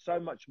 He's got so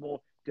much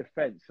more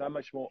defense, so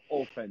much more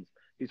offense.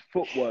 His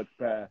footwork's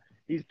better.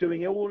 He's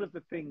doing all of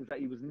the things that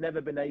he was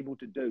never been able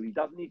to do. He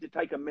doesn't need to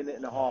take a minute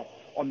and a half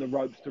on the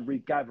ropes to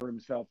regather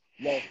himself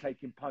while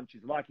taking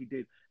punches like he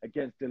did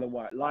against Dylan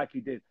White, like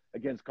he did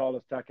against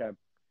Carlos Takam.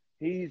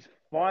 He's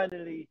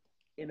finally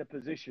in a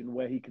position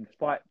where he can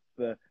fight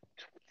for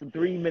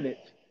 3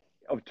 minutes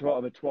of a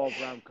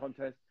 12-round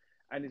contest,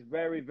 and it's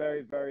very,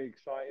 very, very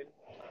exciting.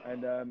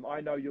 And I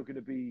know you're going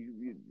to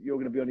be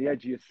on the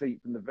edge of your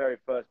seat from the very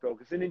first bell.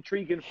 It's an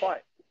intriguing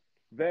fight,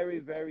 very,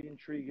 very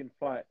intriguing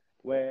fight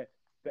where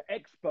the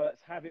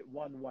experts have it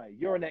one way.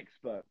 You're an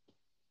expert.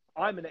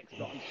 I'm an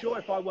expert. I'm sure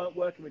if I weren't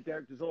working with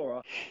Derek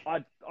Chisora,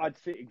 I'd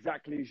see it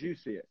exactly as you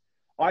see it.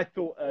 I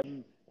thought,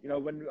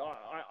 when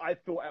I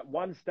thought at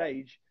one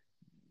stage,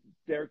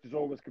 Derek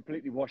Chisora was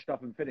completely washed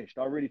up and finished.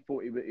 I really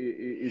thought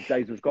his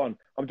days was gone.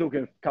 I'm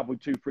talking a couple,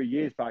 2-3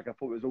 years back. I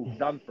thought it was all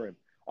done for him.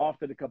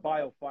 After the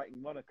Caballo fight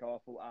in Monaco, I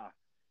thought,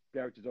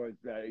 Derek Chisora,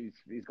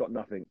 he's got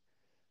nothing.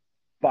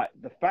 But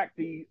the fact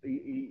that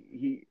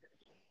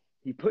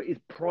he put his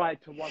pride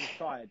to one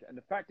side, and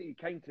the fact that he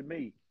came to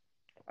me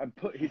and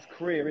put his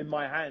career in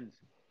my hands,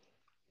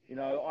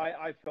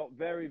 I felt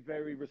very,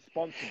 very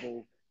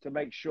responsible to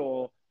make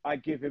sure I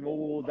give him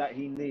all that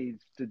he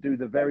needs to do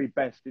the very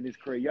best in his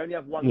career. You only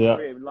have one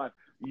career in life.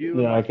 You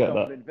and myself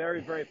have been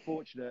very, very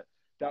fortunate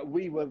that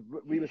we were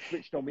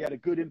switched on. We had a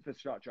good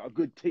infrastructure, a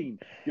good team.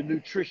 Your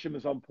nutrition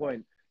was on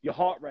point. Your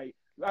heart rate.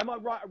 Am I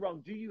right or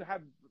wrong? Do you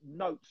have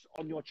notes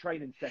on your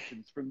training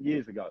sessions from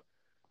years ago?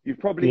 You've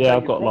probably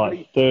I've got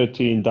like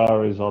 13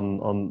 diaries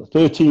on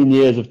 13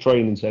 years of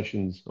training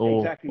sessions,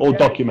 all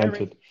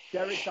documented.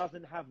 Derek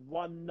doesn't have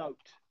one note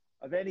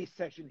of any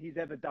session he's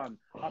ever done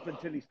up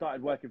until he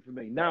started working for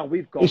me. Now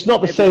we've got. It's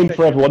not the same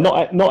for everyone.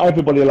 Not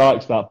everybody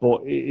likes that,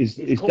 but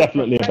it's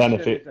definitely a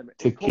benefit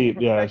to keep.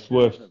 Yeah, it's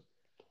worth.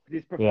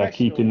 Yeah,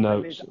 keeping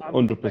notes,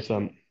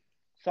 100%.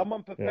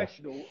 Someone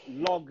professional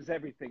logs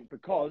everything,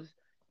 because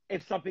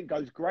if something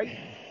goes great,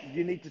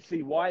 you need to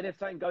see why. And if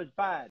something goes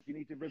bad, you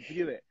need to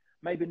review it.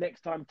 Maybe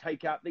next time,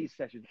 take out these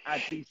sessions,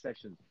 add these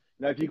sessions.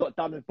 If you got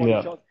done with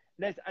body shots,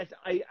 let's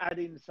add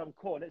in some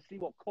core. Let's see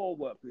what core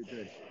work we were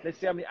doing. Let's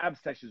see how many ab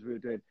sessions we were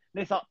doing.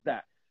 Let's up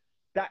that.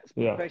 That's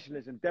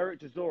professionalism. Derek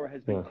Chisora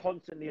has been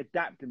constantly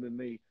adapting with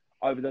me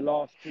over the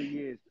last 2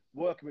 years,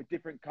 working with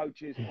different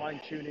coaches,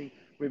 fine-tuning,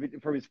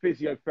 from his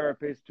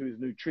physiotherapist to his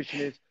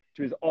nutritionist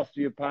to his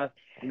osteopath.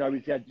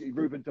 He's had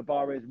Ruben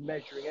Tabarez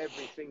measuring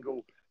every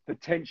single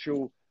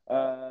potential,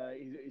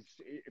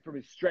 from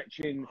his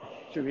stretching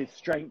to his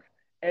strength.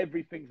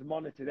 Everything's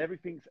monitored.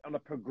 Everything's on a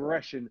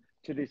progression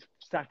to this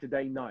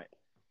Saturday night.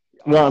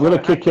 No, I'm going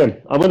to kick in.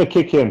 I'm going to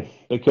kick in,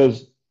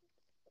 because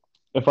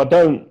if I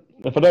don't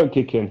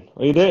kick in,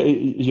 are you there?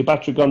 Is your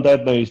battery gone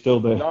dead? No, you're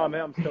still there. No,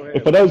 man, I'm still here.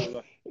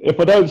 If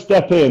I don't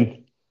step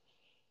in,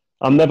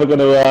 I'm never going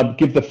to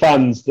give the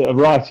fans that are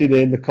writing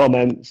in the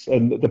comments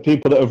and the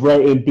people that have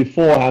wrote in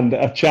beforehand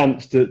a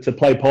chance to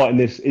play part in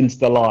this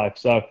Insta Live.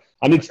 So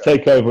I need to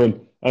take over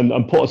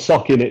and put a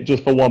sock in it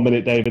just for 1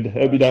 minute, David.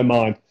 Hope you don't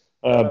mind.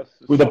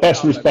 With the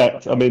best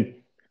respect, I mean,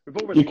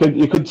 you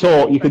can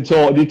talk,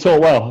 and you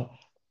talk well.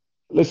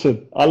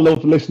 Listen, I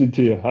love listening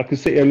to you. I can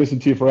sit here and listen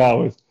to you for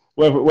hours.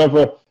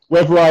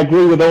 Whether I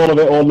agree with all of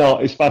it or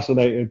not is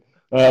fascinating.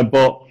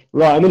 But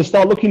right, I'm going to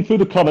start looking through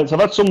the comments. I've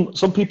had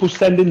some people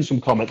send in some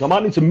comments. I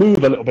might need to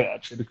move a little bit,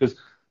 actually, because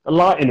the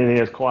lighting in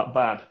here is quite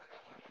bad.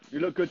 You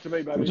look good to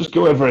me, baby. We'll just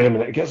go over here a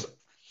minute.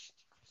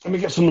 Let me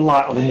get some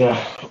light on here.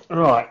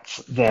 Right,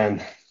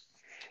 then.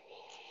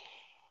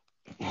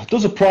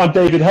 Does a prime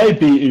David Haye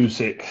beat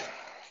Usyk?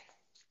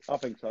 I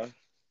think so.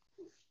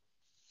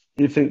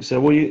 You think so?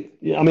 Well, you're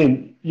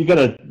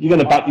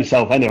gonna back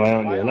yourself anyway,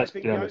 aren't you? Let's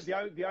be honest.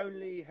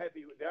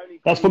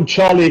 That's from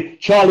Charlie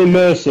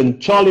Merson.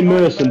 Charlie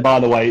Merson,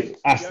 by the way,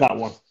 asked that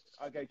one.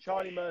 Okay,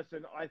 Charlie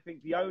Merson. I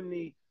think the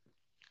only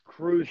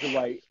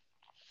cruiserweight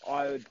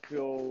I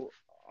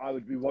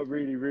would be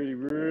really, really,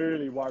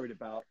 really worried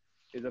about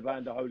is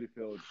Evander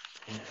Holyfield,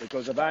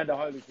 because Evander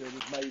Holyfield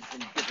has made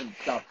some different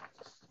stuff.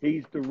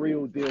 He's the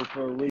real deal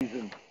for a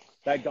reason.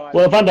 That guy.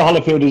 Well, Evander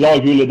Holyfield is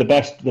arguably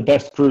the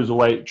best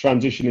cruiserweight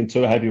transitioning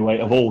to a heavyweight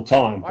of all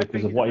time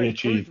because of what he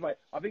achieved.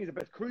 I think he's the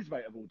best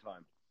cruiserweight of all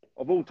time.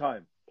 Of all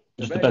time.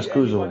 Just the best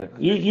cruiserweight.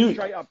 You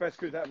straight up best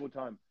cruiserweight of all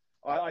time.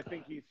 I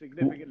think he's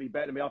significantly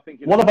better than me. I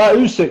think. What about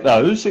Usyk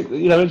though? Usyk,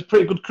 you know, he's a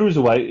pretty good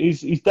cruiserweight.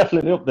 He's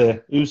definitely up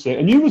there, Usyk,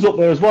 and you was up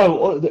there as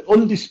well. The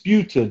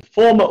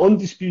former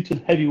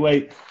undisputed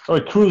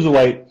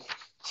cruiserweight,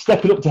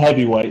 stepping up to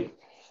heavyweight.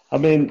 I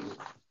mean,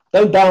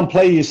 don't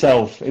downplay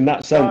yourself in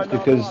that sense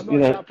because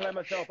I'm not downplaying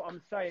myself.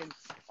 I'm saying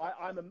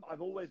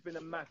I've always been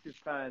a massive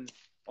fan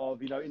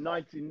of, you know,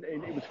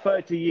 it was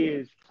 30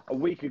 years a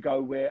week ago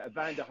where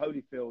Evander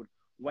Holyfield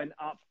went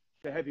up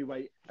to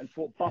heavyweight and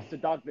fought Buster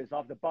Douglas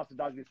after Buster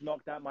Douglas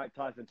knocked out Mike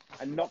Tyson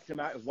and knocked him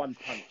out with one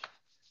punch.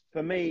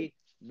 For me,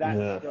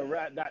 that's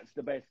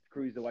the best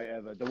cruiserweight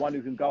ever. The one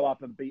who can go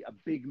up and beat a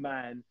big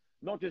man,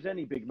 not just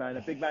any big man,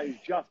 a big man who's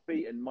just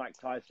beaten Mike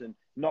Tyson,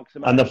 knocks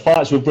him out. And the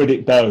fights with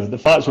Riddick Bowe,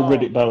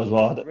 Riddick Bowe as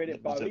well.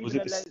 Riddick Bowe, even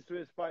the length to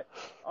his fight.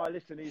 Oh,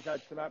 listen, he's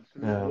had some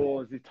absolute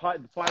wars. The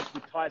fights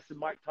with Tyson,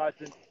 Mike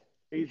Tyson,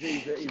 he's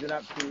an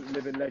absolute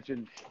living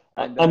legend.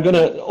 And, I'm going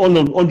to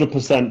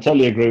 100%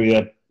 totally agree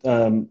with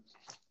you.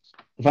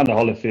 Evander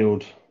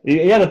Holyfield,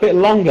 he had a bit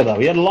longer though.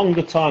 He had a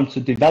longer time to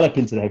develop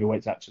into the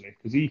heavyweights actually,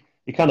 because he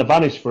kind of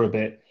vanished for a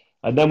bit,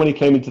 and then when he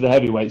came into the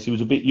heavyweights, he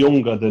was a bit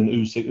younger than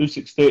Usyk.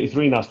 Usyk's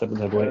 33 now, stepping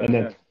into heavyweight, and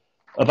then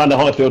Evander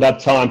Holyfield had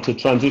time to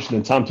transition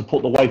and time to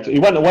put the weight. He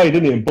went away,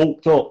 didn't he, and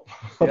bulked up.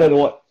 I don't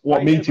know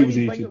what meat he was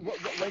eating.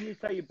 When you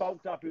say he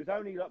bulked up, it was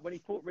only like when he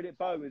fought Riddick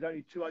Bowe, it was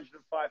only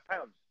 205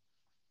 pounds.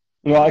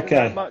 Right, okay.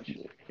 That much.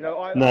 You know,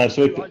 I was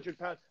 200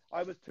 pounds.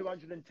 I was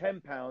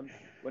 210 pounds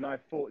when I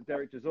fought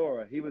Derek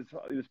Chisora. He was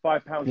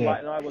 5 pounds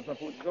lighter than I was when I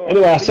fought Chisora.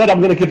 Anyway, I said I'm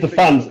going to give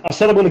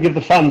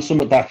the fans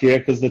something back here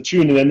because they're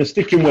tuning in, they're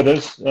sticking with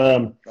us.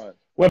 Right.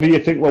 Whether you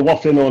think we're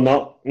waffling or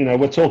not, you know,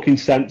 we're talking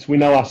sense. We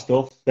know our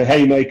stuff. The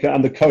Haymaker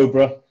and the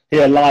Cobra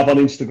here live on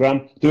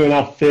Instagram, doing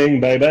our thing,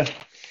 baby.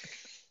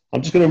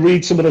 I'm just going to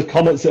read some of the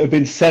comments that have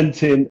been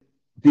sent in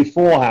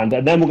beforehand,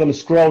 and then we're going to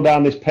scroll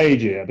down this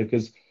page here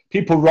because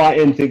people write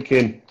in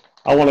thinking,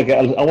 I want to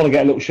get a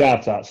little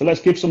shout out. So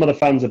let's give some of the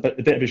fans a bit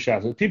of a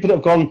shout out. People that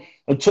have gone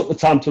and took the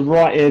time to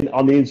write in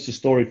on the Insta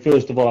story.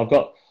 First of all, I've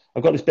got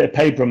this bit of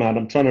paper, man.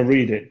 I'm trying to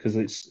read it because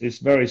it's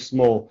very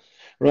small.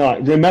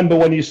 Right. Remember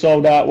when you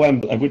sold out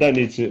Wembley? We don't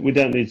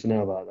need to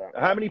know about that.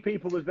 How many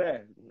people was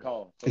there,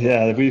 Carl?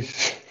 Yeah, we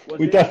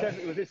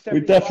definitely did.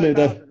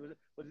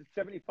 Was it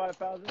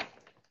 75,000?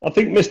 I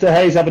think Mr.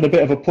 Hayes having a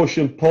bit of a push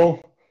and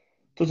pull.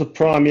 Does a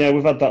prime? Yeah,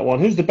 we've had that one.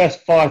 Who's the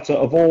best fighter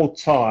of all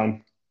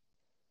time?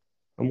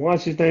 And why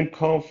is his name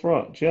Carl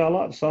Froch? Yeah, I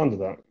like the sound of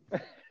that.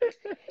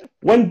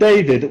 when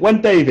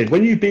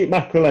you beat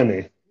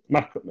Macreleni,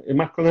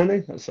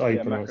 that's how you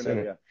pronounce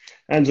it. Yeah.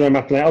 Enzo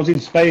Macreleni. I was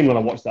in Spain when I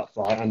watched that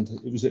fight, and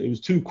it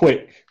was too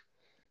quick.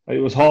 It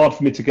was hard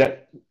for me to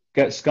get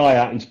Sky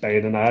out in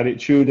Spain, and I had it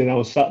tuned in. I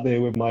was sat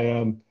there with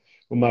my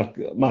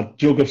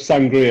jug of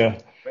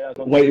sangria,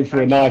 waiting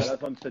for a nice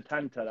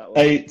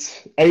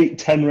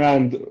 8-10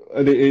 round,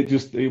 and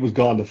it was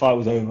gone. The fight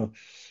was over.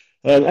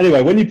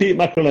 Anyway, when you beat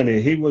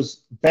Macreleni, he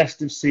was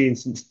best of seen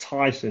since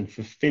Tyson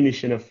for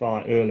finishing a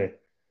fight early.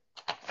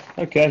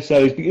 Okay,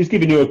 so he's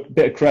giving you a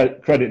bit of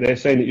credit there,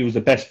 saying that you was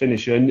the best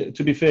finisher. And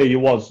to be fair, you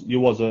was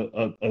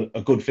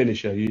a good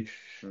finisher.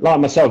 Like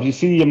myself, you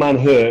see your man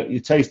hurt,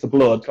 you taste the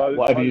blood,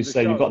 whatever you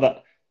say, you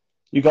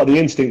got the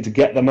instinct to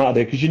get them out of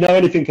there because you know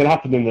anything can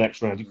happen in the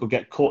next round. You could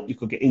get cut, you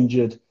could get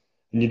injured,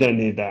 and you don't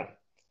need that.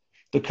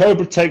 The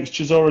Cobra takes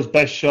Chisora's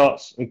best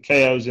shots and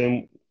KOs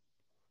him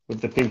with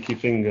the pinky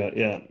finger.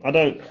 Yeah, I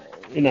doubt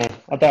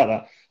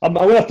that. I'm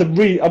gonna have to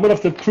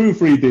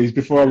proofread these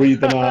before I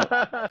read them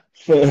out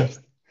first.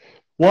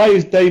 Why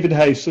is David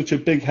Haye such a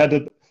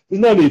big-headed?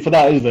 There's no need for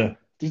that, is there?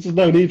 There's just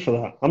no need for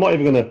that. I'm not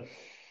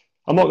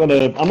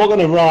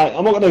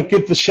gonna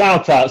give the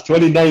shout-outs to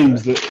any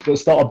names that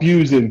start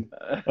abusing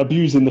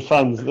the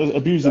fans,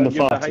 abusing the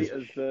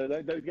fighters.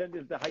 Don't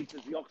give the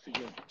haters the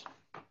oxygen.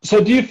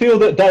 So, do you feel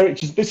that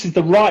this is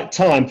the right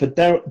time for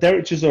Derek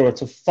Chisora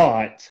to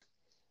fight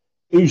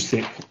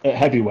Usyk at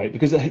heavyweight?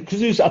 Because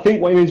I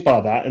think what he means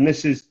by that, and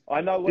this is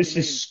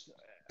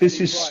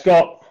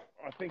Scott.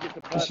 I think it's the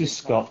perfect This is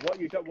Scott. Time.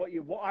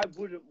 What I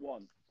wouldn't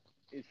want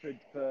is for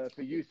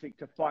Usyk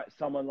to fight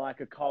someone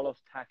like a Carlos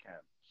Takam,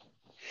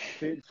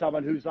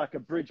 someone who's like a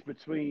bridge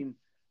between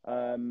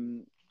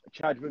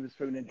Chad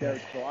Witherspoon and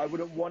Derek Chisora. I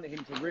wouldn't want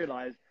him to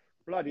realise,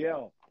 bloody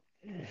hell,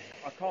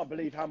 I can't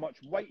believe how much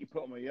weight he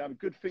put on me.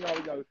 Good thing I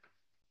would go.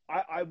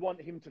 I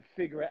want him to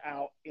figure it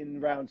out in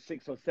round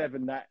 6 or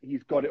 7 that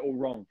he's got it all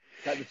wrong.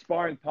 That the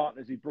sparring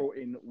partners he brought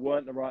in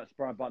weren't the right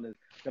sparring partners.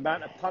 The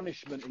amount of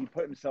punishment he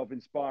put himself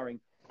in sparring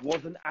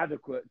wasn't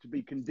adequate to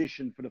be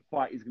conditioned for the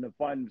fight he's going to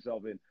find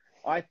himself in.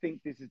 I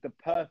think this is the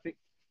perfect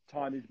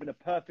time. It's been a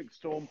perfect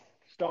storm.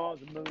 stars,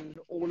 moon,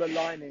 all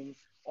aligning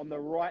on the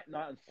right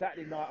night, on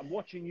Saturday night. I'm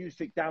watching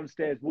Usyk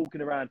downstairs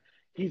walking around.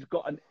 He's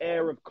got an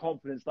air of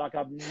confidence like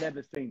I've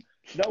never seen.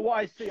 You know what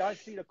I see? I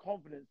see the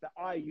confidence that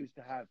I used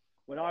to have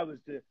when I was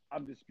the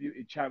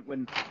undisputed champ,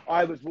 when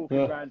I was walking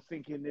around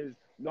thinking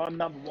I'm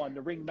number one,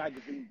 the Ring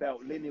Magazine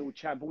belt, lineal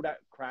champ, all that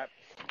crap.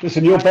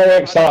 Listen, you're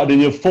very excited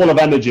and you're full of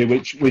energy,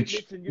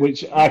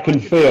 which I can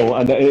feel,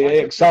 and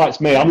it excites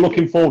me. I'm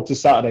looking forward to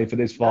Saturday for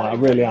this fight. I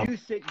really am.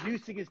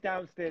 Usyk is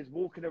downstairs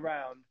walking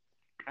around,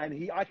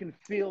 and I can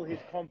feel his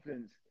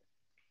confidence,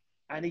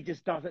 and he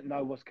just doesn't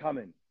know what's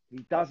coming.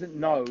 He doesn't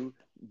know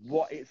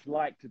what it's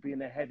like to be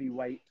in a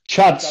heavyweight.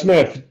 Chad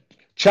Smith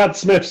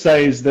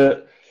says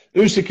that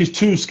Usyk is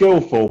too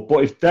skillful,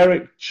 but if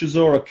Derek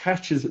Chisora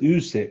catches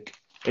Usyk,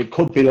 it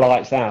could be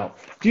lights out.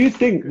 Do you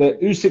think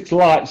that Usyk's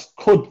lights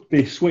could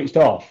be switched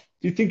off?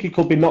 Do you think he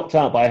could be knocked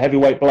out by a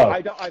heavyweight blow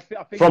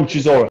from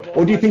Chisora?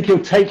 Or do you think he'll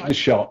take the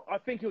shot? I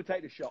think he'll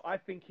take the shot. I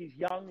think he's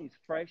young, he's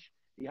fresh.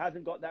 He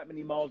hasn't got that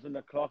many miles on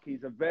the clock.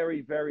 He's a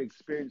very, very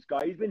experienced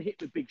guy. He's been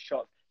hit with big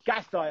shots.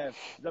 Gasayev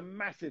is a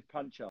massive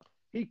puncher.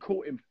 He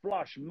caught him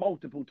flush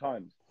multiple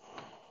times.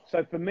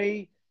 So for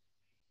me,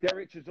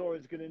 Derek Chisora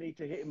is going to need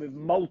to hit him with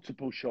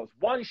multiple shots.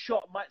 One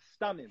shot might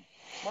stun him,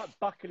 might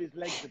buckle his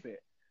legs a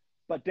bit.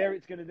 But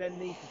Derek's going to then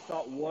need to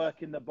start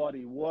working the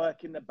body,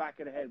 working the back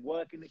of the head,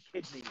 working the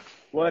kidneys,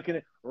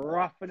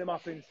 roughing him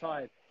up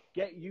inside.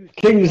 Get used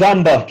to King's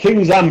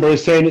Amber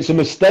is saying it's a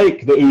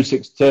mistake that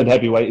Usyk's turned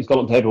heavyweight. He's gone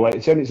up to heavyweight.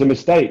 He's saying it's a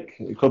mistake.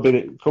 It could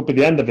be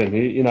the end of him.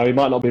 He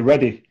might not be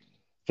ready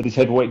for this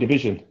heavyweight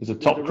division. He's a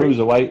top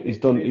cruiserweight.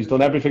 He's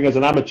done everything as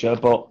an amateur,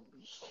 but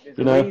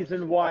there's a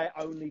reason why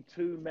only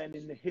two men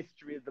in the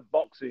history of the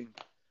boxing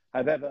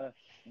have ever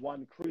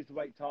won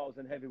cruiserweight titles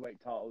and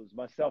heavyweight titles.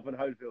 Myself and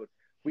Holyfield.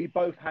 We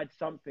both had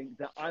something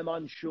that I'm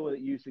unsure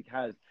that Usyk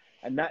has,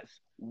 and that's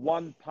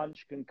one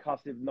punch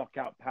concussive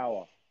knockout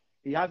power.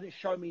 He hasn't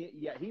shown me it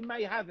yet. He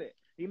may have it.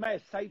 He may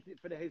have saved it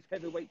for his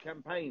heavyweight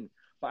campaign.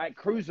 But at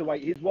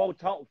cruiserweight, his world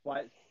title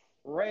fights,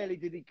 rarely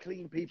did he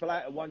clean people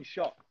out in one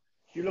shot.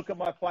 If you look at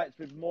my fights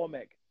with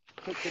Mormek,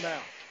 took him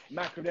out.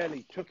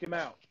 Macronelli took him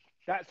out.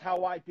 That's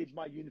how I did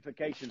my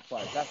unification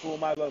fights. That's all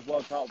my world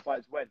title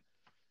fights went.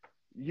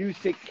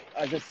 Usyk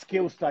as a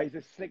skill star, he's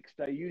a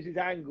slickster, he uses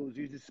angles,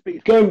 uses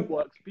speed,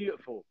 works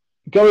beautiful.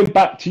 Going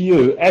back to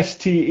you,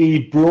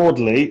 STE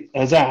Broadly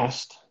has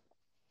asked,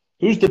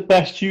 who's the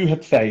best you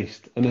have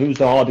faced and who's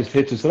the hardest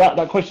hitter? So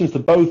that question's to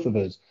both of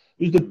us.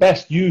 Who's the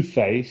best you've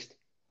faced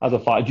as a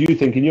fighter? Do you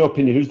think, in your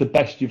opinion, who's the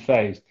best you've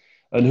faced?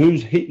 And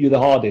who's hit you the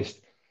hardest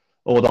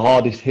or the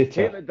hardest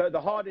hitter?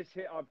 The hardest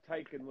hit I've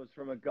taken was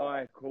from a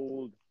guy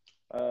called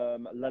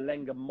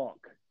Lalenga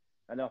Mock.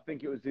 And I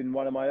think it was in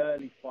one of my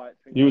early fights.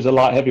 You was a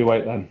light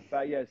heavyweight then?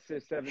 But yeah,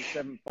 7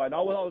 fight. I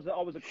was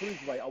a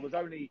cruiserweight. I was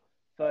only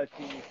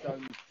 13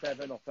 stone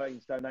 7 or 13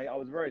 stone 8. I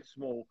was very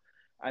small.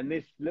 And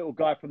this little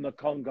guy from the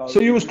Congo. So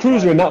you was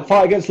cruiser in that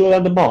fight against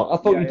Lalenga Mock?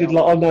 I thought you did you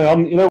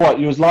know what?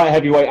 You was light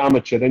heavyweight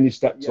amateur. Then you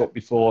stepped up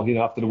before,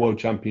 after the World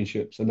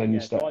Championships, and then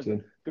you stepped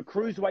in. The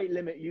cruiserweight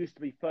limit used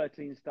to be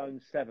 13 stone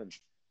 7.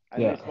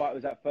 And this fight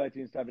was at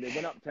 13 stone. It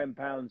went up 10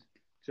 pounds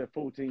to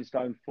 14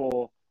 stone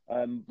 4.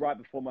 Right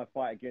before my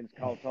fight against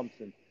Carl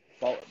Thompson.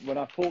 But when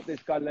I fought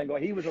this guy, Lengo,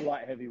 he was a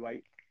light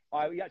heavyweight.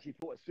 He actually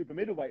fought a super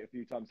middleweight a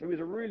few times. So he was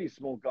a really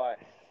small guy.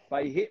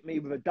 But he hit me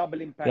with a double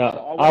impact. Yeah,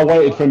 I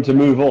waited for him to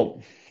move up.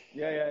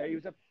 Yeah, he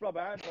was a flubber.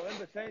 I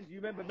remember saying, you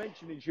remember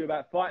mentioning to you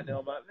about fighting him.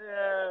 I'm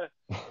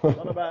like,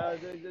 not about,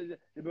 it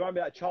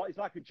reminded me of Charles. It's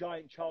like a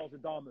giant Charles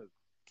Adamu.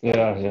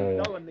 Yeah.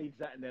 No one needs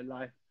that in their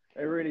life.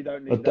 They really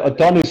don't need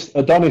that.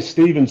 Adonis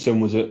Stevenson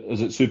was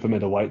at super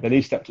middleweight. Then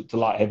he stepped up to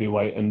light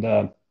heavyweight,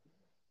 and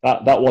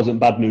that wasn't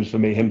bad news for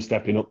me. Him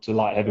stepping up to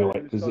light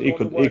heavyweight because he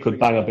could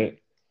bang a bit.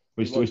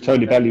 It was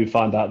Tony Bellew who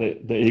found out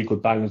that he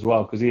could bang as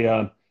well because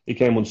he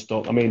came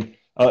unstuck. I mean,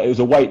 it was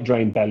a weight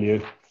drain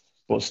Bellew,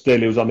 but still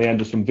he was on the end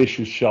of some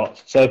vicious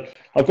shots. So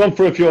I've gone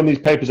through a few on these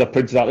papers I've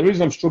printed out. The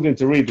reason I'm struggling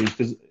to read these is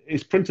because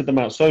it's printed them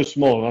out so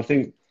small, and I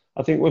think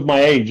with my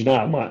age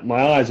now,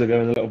 my eyes are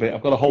going a little bit.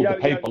 I've got to hold the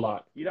paper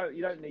like you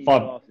don't need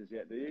glasses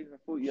yet, do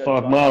you?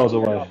 5 miles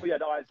away. I thought you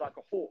had eyes like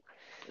a hawk.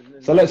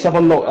 So let's have a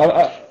look.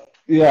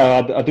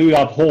 I do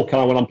have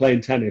Hawkeye when I'm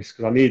playing tennis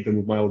because I need them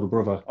with my older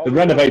brother. The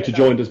Renovator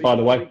joined us, by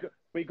the way.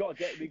 We got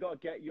to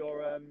get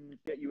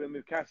you in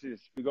with Cassius.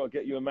 We got to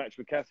get you a match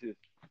with Cassius.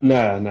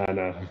 No.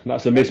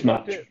 That's a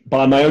mismatch.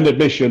 By my own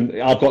admission,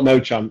 I've got no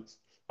chance.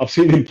 I've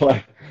seen him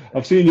play.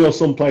 I've seen your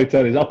son play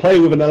tennis. I play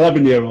with an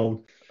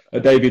 11-year-old,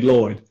 David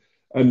Lloyd.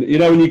 And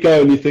when you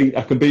go and you think,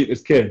 I can beat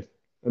this kid,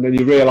 and then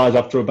you realise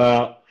after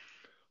about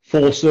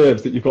 4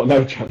 serves that you've got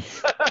no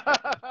chance.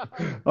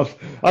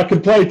 I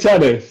can play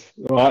tennis,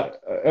 right,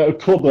 at a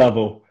club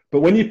level,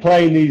 but when you're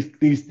playing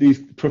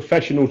these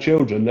professional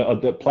children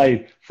that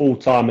play full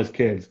time as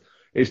kids,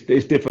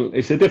 it's different.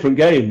 It's a different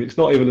game. It's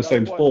not even the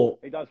same sport.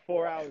 He does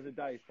 4 hours a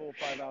day, 4 or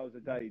 5 hours a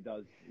day.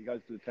 He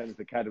goes to the tennis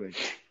academy.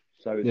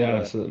 So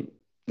so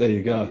there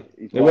you go.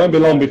 It won't be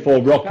long before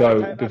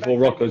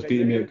Rocco's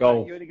beating me at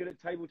goal. You any good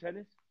at table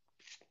tennis?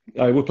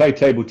 We play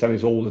table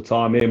tennis all the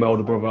time. Me and my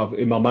older brother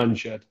in my man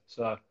shed.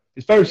 So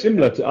it's very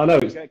similar to. I know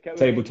it's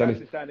table tennis.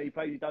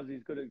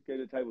 He's good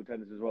at table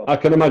tennis as well. I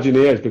can imagine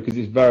he is because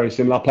it's very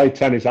similar. I play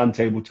tennis and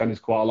table tennis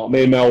quite a lot.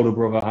 Me and my older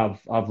brother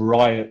have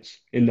riots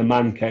in the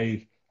man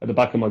cave at the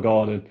back of my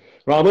garden.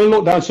 Right, I'm going to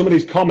look down some of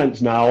these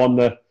comments now on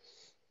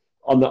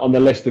the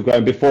list of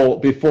going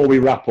before we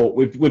wrap up.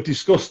 We've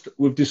discussed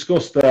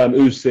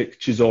Usyk,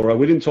 Chisora.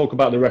 We didn't talk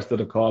about the rest of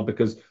the card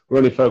because we're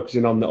only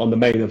focusing on the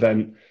main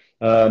event.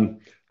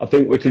 I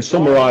think we can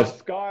summarise.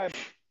 Sky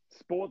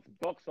Sports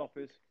box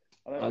office.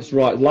 That's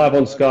right, live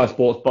on Sky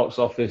Sports box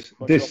office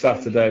this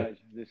Saturday.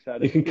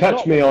 You can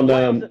catch me on.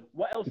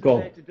 What else is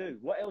there to do?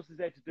 What else is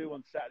there to do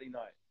on Saturday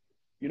night?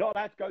 You're not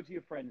allowed to go to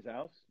your friend's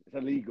house. It's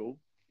illegal.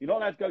 You're not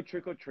allowed to go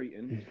trick or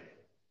treating.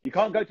 You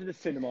can't go to the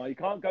cinema. You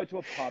can't go to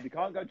a pub. You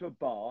can't go to a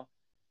bar.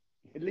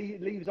 It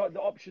leaves like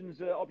the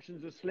options are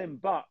slim.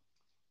 But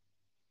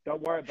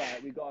don't worry about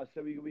it. We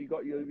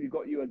got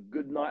you a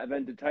good night of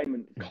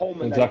entertainment,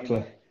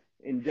 culminating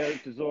in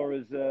Derek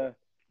Chisora's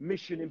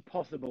Mission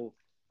Impossible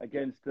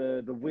against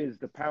the Wiz,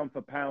 the pound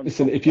for pound.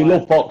 Listen, if you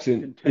love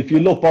boxing,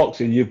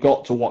 you've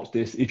got to watch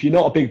this. If you're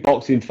not a big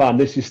boxing fan,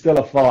 this is still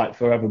a fight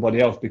for everybody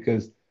else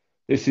because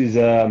this is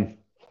a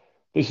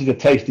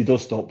tasty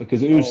dust up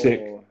because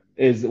Usyk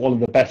is one of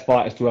the best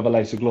fighters to ever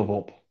lace a glove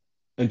up,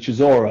 and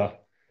Chisora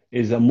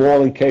is a more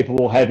than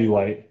capable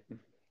heavyweight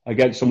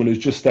against someone who's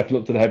just stepping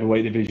up to the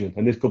heavyweight division,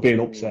 and this could be an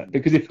upset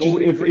because if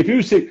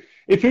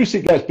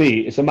Usyk gets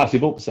beat, it's a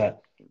massive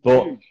upset.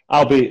 But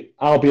I'll be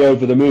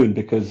over the moon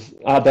because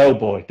our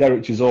bellboy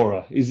Derek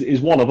Chisora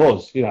is one of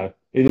us. You know,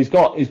 he's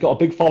got a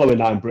big following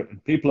now in Britain.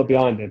 People are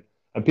behind him,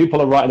 and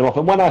people are writing him off.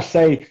 And when I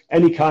say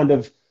any kind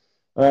of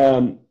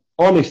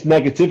honest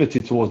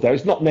negativity towards Derek,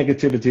 it's not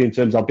negativity in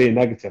terms of being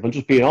negative. I'm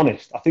just being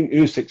honest. I think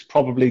Usyk's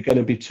probably going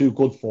to be too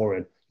good for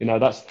him. You know,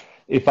 that's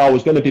if I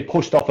was going to be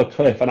pushed off a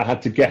cliff and I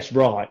had to guess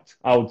right,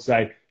 I would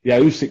say, yeah,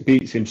 Usyk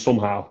beats him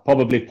somehow.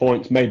 Probably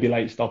points, maybe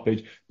late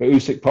stoppage, but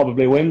Usyk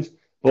probably wins.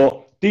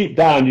 But deep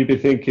down, you'd be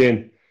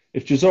thinking,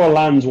 if Chisora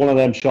lands one of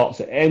them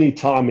shots at any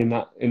time in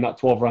that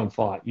 12-round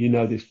fight, you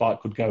know this fight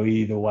could go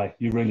either way.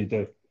 You really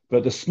do.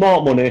 But the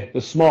smart money,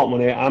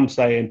 I'm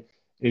saying,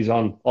 is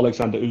on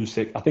Alexander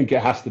Usyk. I think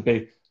it has to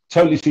be.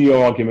 Totally see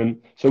your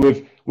argument. So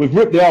we've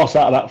ripped the arse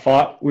out of that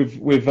fight.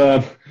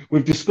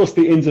 We've discussed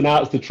the ins and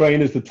outs, the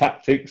trainers, the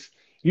tactics.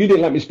 You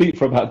didn't let me speak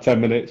for about 10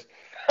 minutes.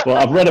 But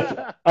I've read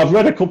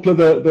a couple of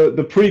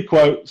the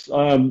pre-quotes,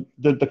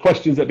 the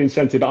questions that have been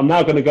sent in. But I'm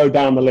now going to go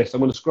down the list.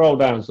 I'm going to scroll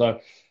down. So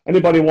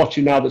anybody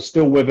watching now that's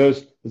still with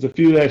us, there's a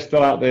few there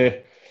still out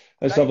there.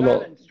 Let's have a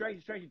look.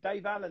 Strange.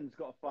 Dave Allen's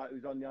got a fight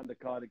who's on the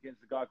undercard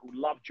against a guy called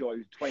Lovejoy,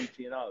 who's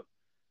 20-0,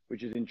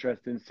 which is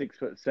interesting.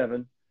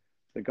 6'7".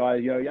 The guy,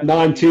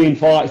 19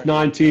 fights,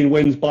 19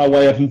 wins by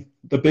way of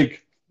the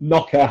big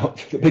knockout,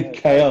 the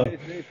big KO.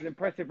 It's an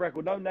impressive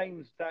record. No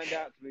names stand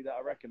out to me that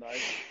I recognise.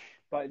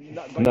 But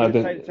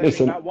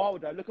listen, about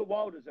Wilder. Look at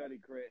Wilder's early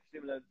career,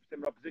 similar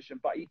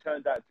opposition, but he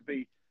turned out to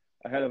be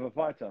a hell of a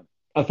fighter.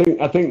 I think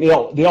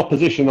the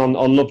opposition on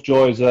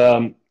Lovejoy's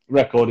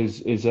record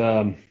is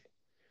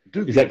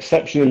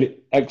exceptionally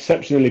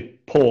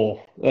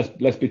poor.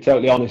 Let's be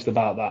totally honest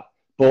about that.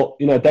 But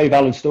Dave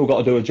Allen's still got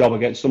to do a job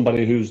against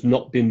somebody who's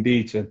not been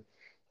beaten.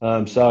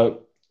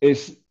 So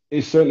it's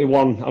certainly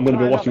one I'm going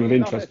to be watching with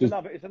interest.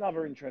 It's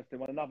another interesting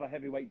one, another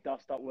heavyweight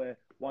dust up where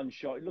one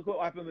shot. Look what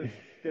happened with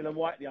Dylan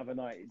White the other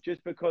night.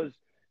 Just because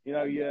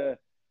you're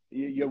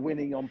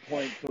winning on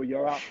points or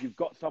you're up, you've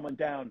got someone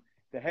down.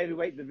 The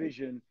heavyweight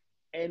division,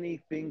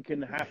 anything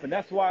can happen.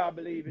 That's why I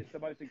believe it's the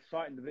most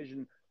exciting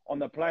division on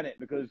the planet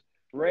because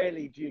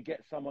rarely do you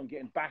get someone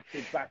getting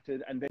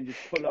battered, and then just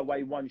pull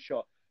away one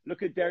shot.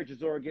 Look at Derek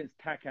Chisora against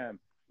Takam.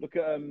 Look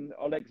at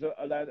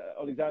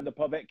Alexander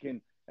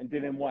Povetkin and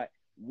Dylan White.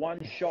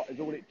 One shot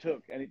is all it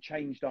took, and it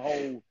changed the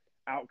whole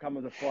outcome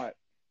of the fight.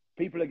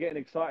 People are getting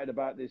excited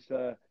about this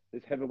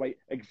heavyweight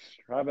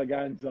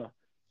extravaganza.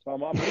 So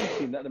I'm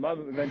reaching at the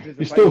moment with anticipation.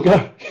 You're still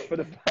going. For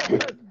the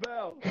first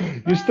bell.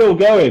 You're still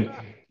going.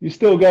 You're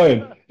still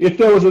going. If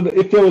there was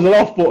an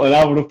off button,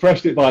 I would have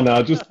pressed it by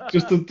now. Just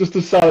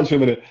to silence for a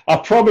minute. I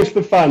promised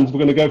the fans we're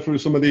going to go through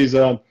some of these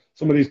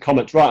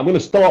comments. Right, I'm going to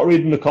start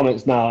reading the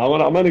comments now.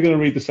 I'm only going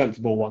to read the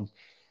sensible ones.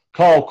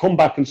 Carl, come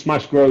back and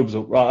smash Groves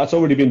up. Right, that's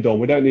already been done.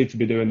 We don't need to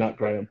be doing that,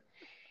 Graham.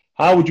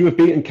 How would you have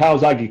beaten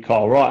Calzaghe,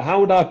 Carl? Right, how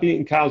would I have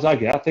beaten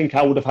Calzaghe? I think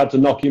I would have had to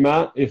knock him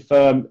out if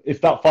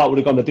that fight would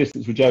have gone the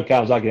distance with Joe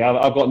Calzaghe.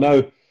 I've got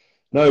no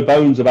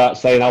bones about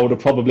saying I would have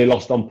probably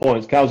lost on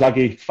points.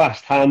 Calzaghe,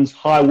 fast hands,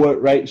 high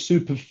work rate,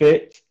 super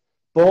fit.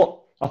 But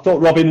I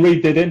thought Robin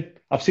Reed did him.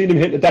 I've seen him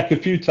hit the deck a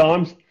few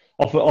times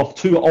off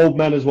two old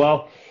men as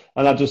well.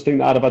 And I just think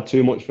that I'd have had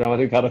too much for him. I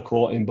think I'd have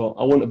caught him, but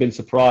I wouldn't have been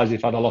surprised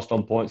if I'd have lost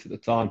on points at the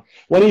time.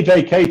 When he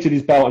vacated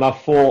his belt and I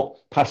fought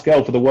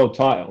Pascal for the world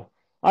title,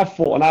 I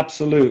fought an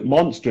absolute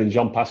monster in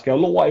Jean Pascal.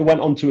 Look what he went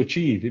on to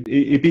achieve.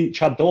 He beat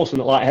Chad Dawson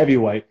at light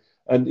heavyweight.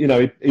 And,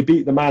 he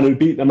beat the man who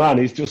beat the man.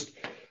 He's just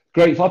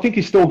great. I think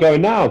he's still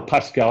going now,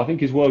 Pascal. I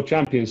think he's world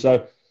champion.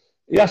 So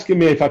You're asking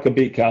me if I could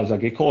beat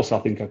Calzaghe. Of course, I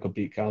think I could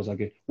beat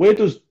Calzaghe. Where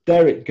does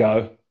Derek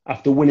go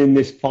after winning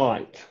this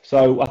fight?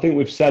 So I think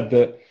we've said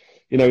that,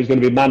 you know, he's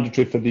going to be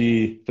mandatory for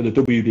the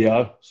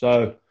WBO.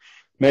 So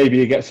maybe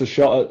he gets a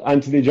shot at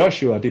Anthony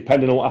Joshua,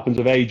 depending on what happens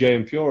with AJ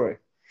and Fury.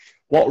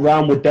 What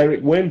round would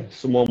Derek win?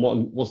 Someone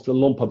wants to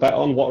lump a bet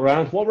on what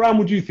round? What round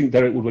would you think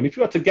Derek would win? If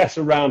you had to guess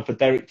a round for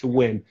Derek to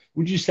win,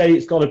 would you say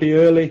it's got to be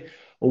early,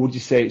 or would you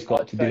say it's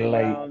got to be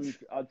late?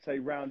 I'd say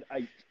round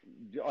 8.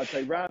 I'd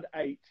say round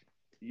 8.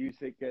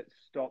 Usyk gets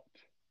stopped.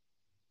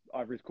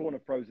 Either his corner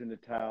throws in the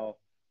towel,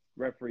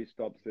 referee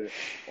stops it,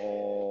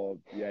 or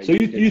yeah. So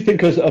you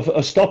think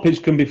a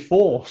stoppage can be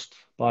forced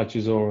by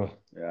Chisora?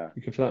 Yeah.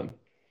 You can feel that.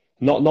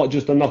 Not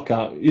just a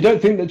knockout. You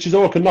don't think that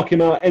Chisora can knock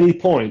him out at any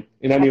point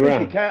in any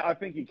round? I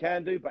think he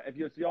can do, but if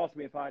you ask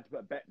me if I had to put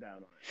a bet down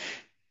on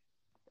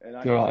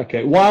it. All right,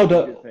 okay.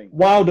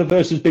 Wilder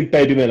versus Big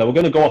Baby Miller. We're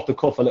going to go off the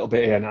cuff a little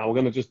bit here now. We're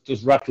going to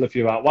just rattle a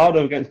few out. Wilder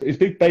against, is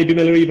Big Baby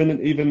Miller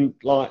even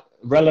like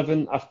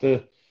relevant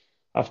after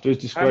his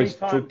disgraced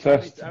drug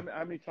test? How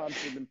many times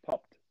have he been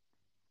popped?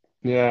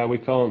 Yeah, we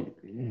can't.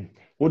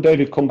 Would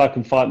David come back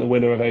and fight the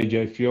winner of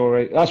AJ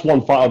Fury? That's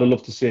one fight I'd have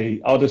loved to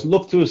see. I'd just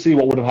love to see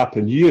what would have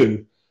happened.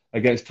 You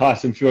against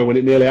Tyson Fury when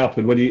it nearly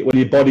happened, when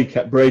your body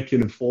kept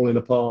breaking and falling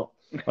apart.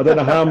 I don't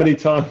know how many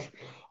times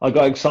I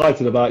got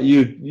excited about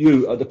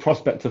you at the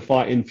prospect of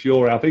fighting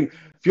Fury. I think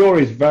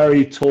Fury is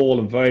very tall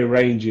and very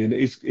rangy, and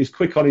he's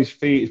quick on his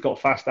feet. He's got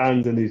fast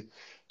hands,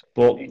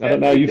 but I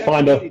don't know. You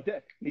find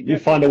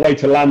a way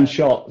to land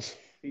shots.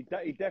 He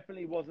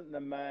definitely wasn't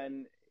the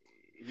man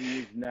he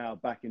is now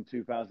back in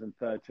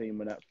 2013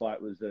 when that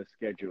fight was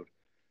scheduled.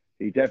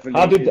 He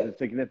definitely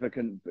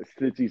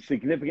he's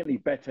significantly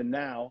better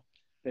now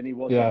than he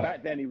was. Yeah.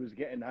 Back then he was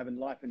having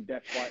life and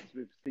death fights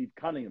with Steve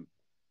Cunningham,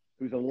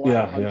 who's a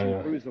light punching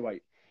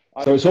cruiserweight.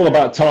 So it's all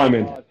about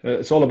timing.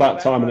 It's all about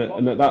timing,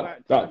 and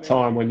at that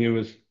time when you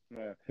was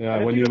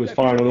when you was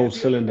firing on all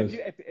cylinders.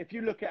 If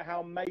you look at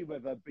how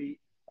Mayweather beat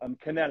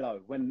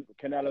Canelo when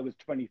Canelo was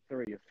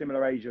 23, a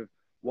similar age of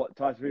what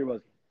Tyson Fury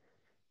was.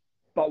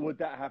 But would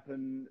that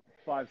happen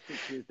 5-6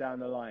 years down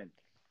the line?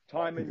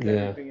 Timing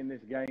everything in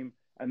this game,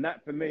 and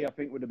that for me, I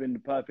think would have been the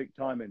perfect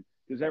timing.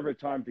 If there's ever a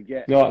time to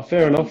get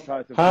fair enough.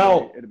 It'd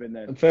have been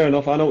then. Fair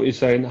enough. I know what you're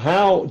saying.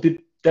 How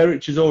did Derek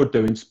Chisora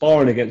do in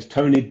sparring against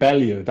Tony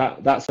Bellew?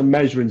 That's a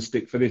measuring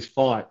stick for this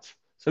fight.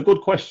 It's a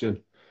good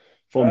question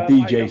from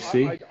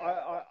DJC.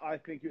 I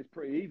think it was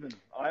pretty even.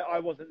 I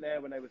wasn't there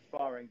when they were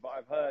sparring, but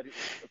I've heard it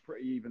was a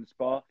pretty even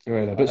spar.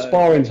 Really, but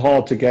sparring's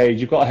hard to gauge.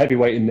 You've got a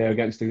heavyweight in there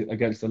against a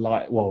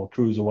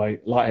cruiserweight,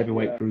 light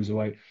heavyweight,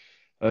 cruiserweight,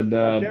 and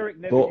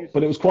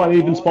but it was quite an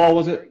even spar,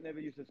 was it? Derek never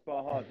used to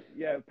spar hard.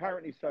 Yeah,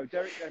 apparently so.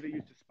 Derek never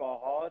used to spar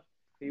hard.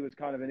 He was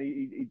kind of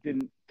he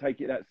didn't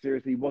take it that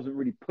seriously. He wasn't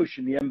really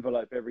pushing the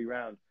envelope every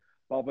round.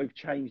 But we've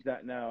changed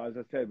that now. As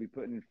I said, we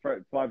put in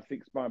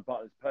 5-6 sparring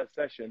partners per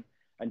session,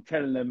 and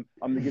telling them,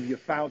 I'm going to give you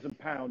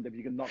 £1,000 if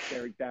you can knock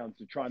Derek down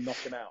to try and knock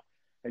him out.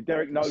 And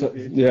Derek knows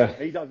this. Yeah.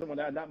 He doesn't want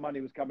that. And that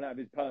money was coming out of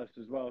his purse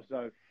as well.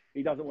 So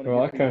he doesn't want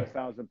to give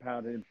 £1,000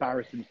 and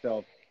embarrass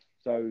himself.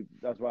 So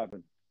that's what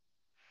happened.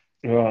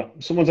 All right.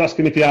 Someone's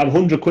asking if you had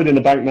 100 quid in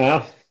the bank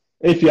now.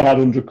 If you had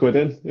 100 quid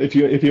in. If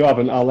you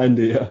haven't, I'll lend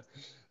it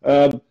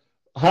you.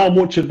 How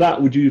much of that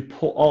would you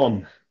put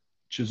on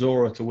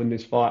Chisora to win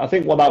this fight? I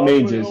think what that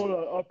means is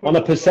on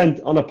a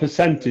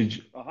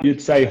percentage,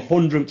 you'd say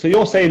 100. So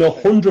you're saying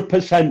 100%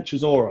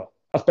 Chisora.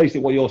 That's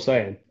basically what you're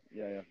saying.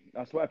 Yeah.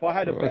 That's what. If I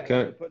had a bet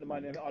to put the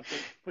money in, I'd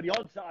think, for the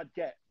odds that I'd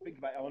get, think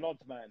about it, I'm an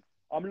odds man.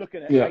 I'm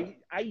looking at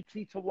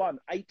 80 to 1,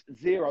 80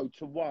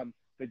 to 1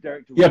 for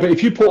Derek to win. Yeah, but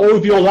if you put all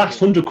of your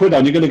last 100 quid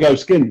on, you're going to go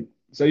skin.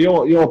 So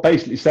you're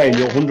basically saying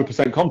you're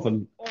 100%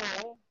 confident.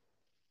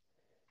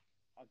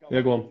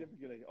 Go on.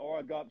 Or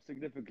I go up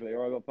significantly,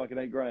 or I got fucking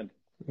 $8,000.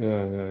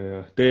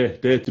 Yeah.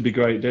 Dare to be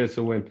great, dare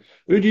to win.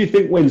 Who do you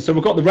think wins? So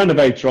we've got the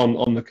renovator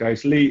on the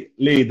case. Lee,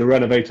 the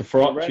renovator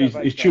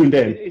Froch. He's tuned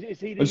in.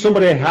 Is he and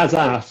somebody has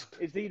asked.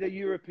 Is he the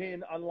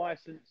European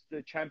unlicensed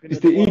champion?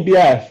 It's the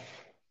EBF,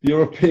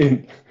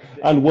 European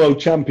and world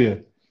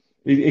champion.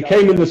 He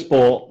came in the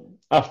sport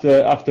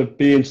after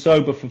being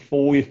sober for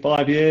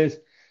 5 years,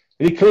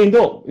 and he cleaned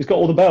up. He's got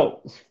all the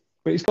belts,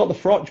 but he's got the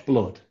Froch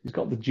blood. He's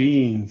got the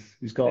genes.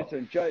 He's got.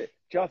 Listen,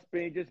 just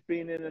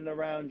being in and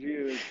around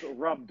you is sort of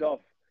rubbed off.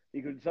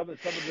 You could some of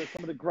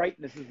the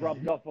greatness is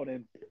rubbed off on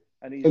him,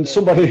 and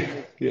somebody,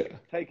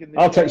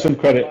 I'll take some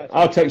credit.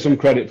 I'll take some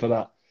credit for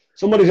that.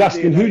 Somebody's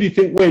asking, who do you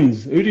think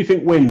wins? Who do you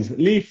think wins,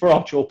 Lee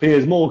Froch or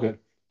Piers Morgan?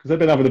 Because they've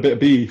been having a bit of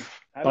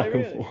beef back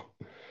and forth.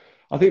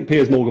 I think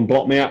Piers Morgan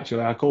blocked me.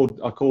 Actually, I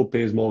called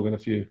Piers Morgan a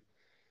few,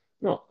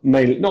 not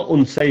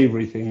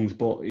unsavoury things,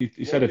 but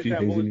he said a few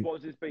things. What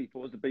was his beef?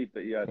 What was the beef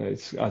that you had?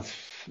 It's,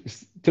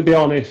 to be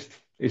honest,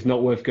 it's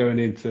not worth going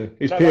into.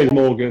 It's Piers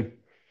Morgan.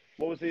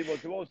 What was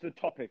the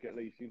topic, at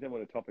least? You can tell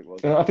what the topic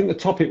was. I think the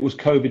topic was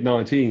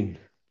COVID-19.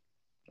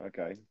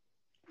 Okay.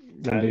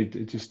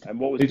 And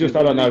what was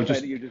I don't know.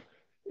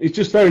 It's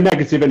just very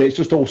negative, and it's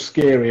just all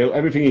scary.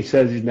 Everything he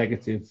says is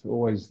negative.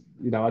 Always,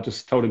 I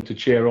just told him to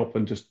cheer up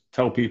and just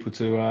tell people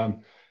to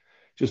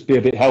just be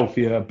a bit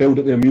healthier, build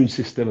up the immune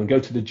system, and go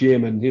to the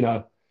gym, and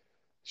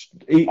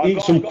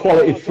eat some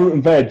quality fruit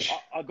and veg.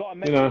 I got a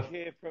message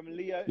here from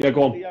Leo. Yeah,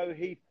 go on.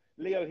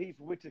 Leo Heath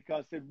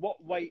Whitaker said,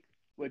 "What weight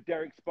were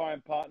Derek's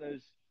sparring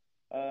partners?"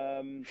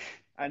 And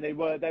they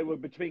were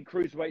between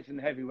cruiserweights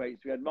and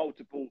heavyweights. We had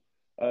multiple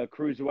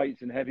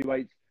cruiserweights and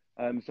heavyweights.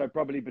 So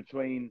probably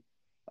between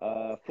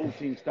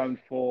 14 stone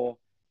 4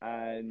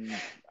 and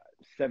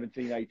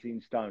 17,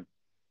 18 stone.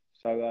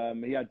 So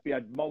he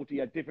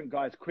had different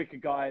guys, quicker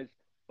guys,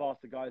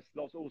 faster guys,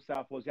 lots all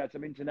southpaws. He had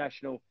some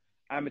international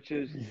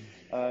amateurs.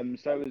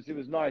 So it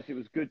was nice. It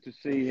was good to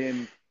see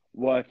him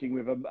working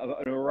with an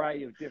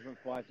array of different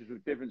fighters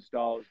with different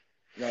styles.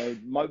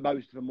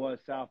 Most of them were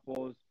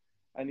southpaws,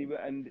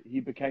 and he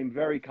became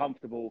very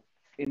comfortable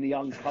in the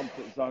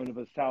uncomfort zone of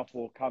a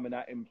southpaw coming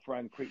at him,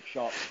 throwing quick,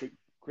 sharp,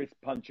 crisp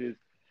punches,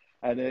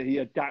 and he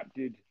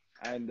adapted,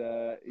 and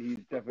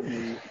he's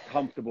definitely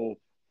comfortable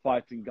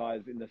fighting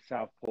guys in the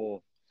southpaw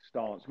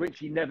stance, which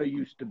he never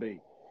used to be.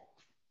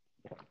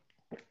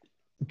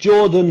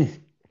 Jordan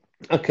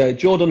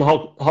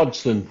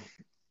Hodgson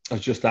has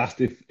just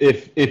asked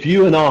if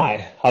you and I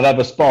have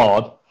ever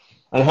sparred,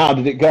 and how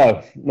did it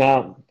go?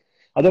 Now,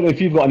 I don't know if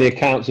you've got any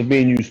accounts of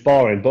me and you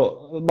sparring,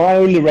 but my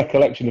only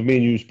recollection of me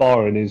and you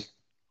sparring is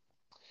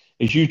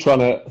you trying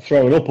to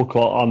throw an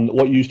uppercut on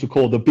what you used to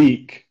call the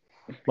beak,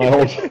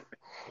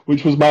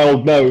 which was my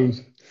old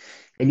nose.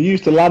 And you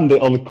used to land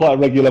it on quite a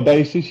regular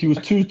basis. You was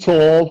too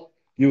tall,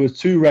 you was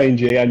too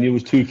rangy, and you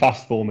was too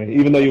fast for me.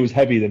 Even though you was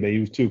heavier than me,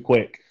 you was too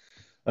quick.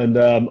 And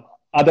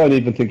I don't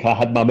even think I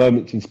had my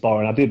moments in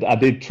sparring. I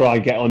did try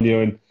and get on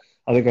you, and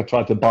I think I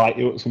tried to bite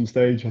you at some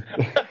stage.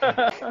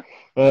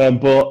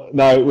 But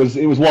no, it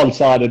was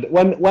one-sided.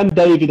 When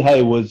David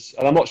Haye was,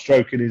 and I'm not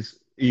stroking his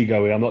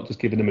ego here, I'm not just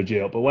giving him a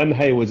jail, but when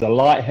Haye was a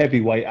light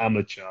heavyweight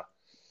amateur,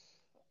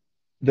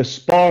 the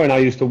sparring I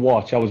used to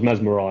watch, I was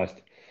mesmerised.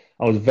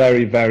 I was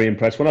very, very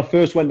impressed. When I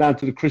first went down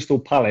to the Crystal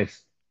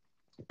Palace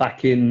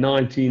back in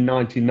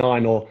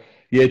 1999 or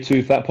year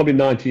 2000, probably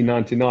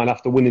 1999,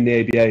 after winning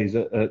the ABAs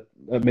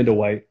at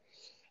middleweight,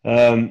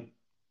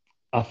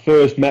 I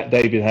first met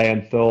David Haye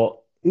and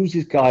thought, who's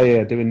this guy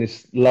here doing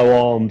this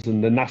low arms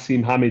and the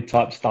Nassim Hamid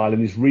type style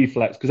and this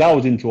reflex? Because I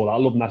was into all that. I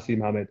love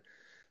Nassim Hamid.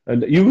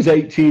 And you was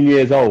 18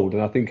 years old,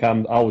 and I think I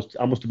must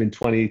have been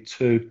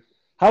 22.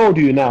 How old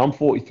are you now? I'm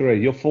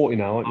 43. You're 40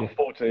 now, aren't you? I'm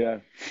 40, yeah.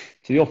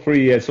 So you're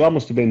 3 years. So I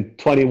must have been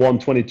 21,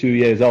 22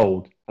 years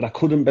old. And I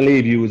couldn't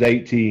believe you was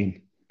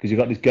 18 because you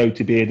got this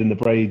goatee beard and the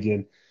braids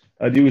in.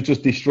 And you was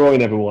just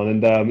destroying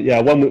everyone. And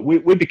when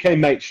we became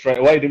mates straight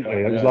away, didn't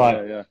we? It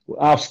was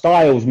our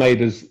styles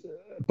made us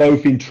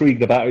both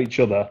intrigued about each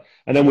other.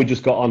 And then we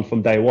just got on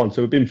from day one.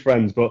 So we've been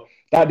friends. But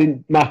that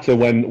didn't matter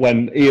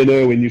when Ian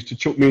Irwin used to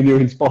chuck me and you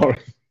in sparring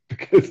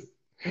because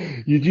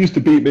you used to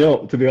beat me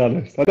up, to be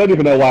honest. I don't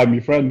even know why I'm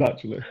your friend,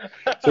 actually.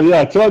 So,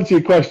 yeah, to answer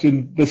your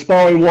question, the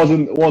sparring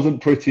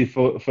wasn't pretty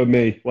for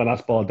me when I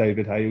sparred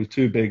David Haye. He was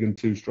too big and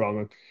too strong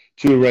and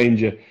too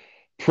rangy.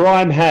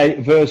 Prime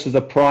Haye versus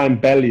a prime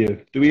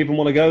Bellew. Do we even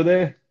want to go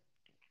there?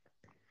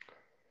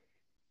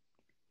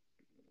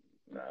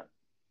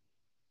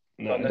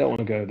 No, I don't want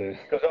to go there.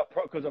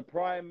 Because a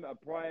prime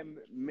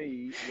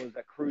me was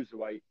a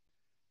cruiserweight,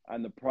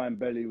 and the prime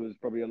Bellew was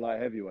probably a light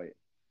heavyweight.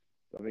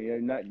 I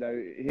mean,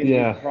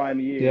 his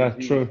prime years,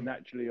 he was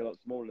naturally a lot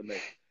smaller than me.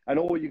 And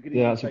all you could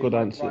even say, that's a good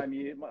answer.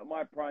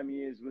 My prime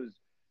years was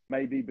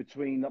maybe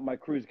between my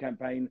cruiser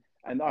campaign,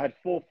 and I had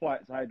 4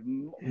 fights. I had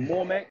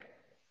Mormek,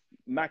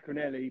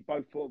 Macronelli,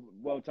 both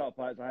world title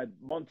fights. I had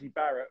Monty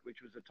Barrett,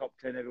 which was a top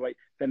 10 heavyweight.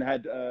 Then I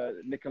had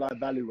Nikolai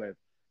Valuev.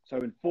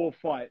 So in 4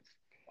 fights,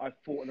 I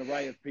fought an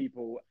array of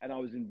people, and I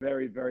was in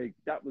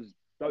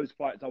those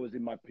fights I was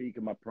in my peak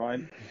and my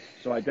prime.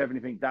 So I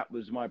definitely think that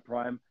was my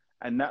prime.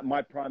 And that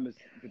my prime was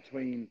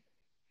between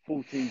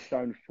 14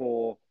 stone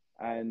 4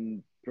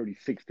 and probably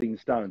 16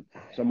 stone.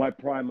 So my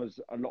prime was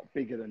a lot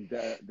bigger than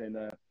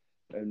the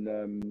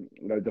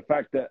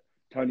fact that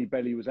Tony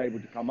Bellew was able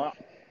to come up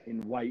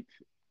in weight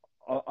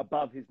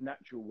above his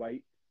natural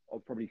weight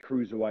of probably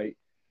cruiserweight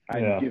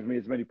and give me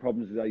as many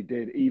problems as they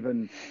did,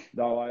 even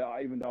though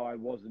I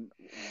wasn't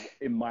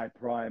in my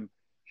prime,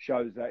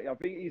 shows that I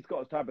think he's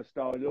got a type of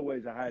style he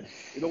always had.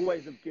 It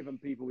always have given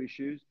people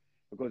issues.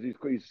 Because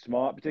he's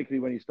smart, particularly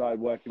when he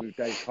started working with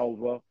Dave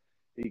Caldwell.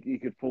 He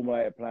could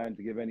formulate a plan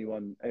to give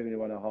anyone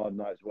a hard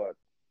night's work.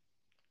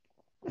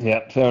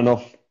 Yeah, fair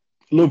enough.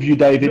 Love you,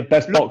 David.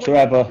 Best boxer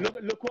ever.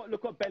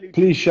 Look what Bellew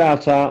Please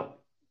shout out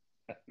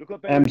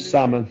M.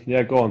 Salmon.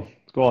 Yeah, go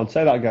on.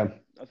 Say that again.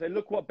 I say,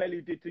 look what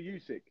Bellew did to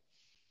Usyk.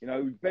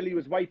 Bellew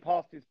was way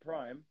past his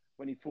prime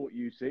when he fought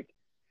Usyk.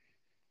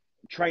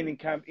 Training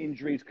camp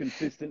injuries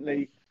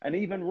consistently. And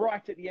even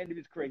right at the end of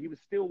his career, he was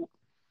still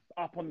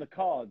up on the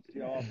cards,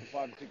 after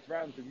 5 or 6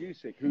 rounds of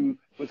Usyk, who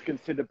was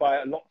considered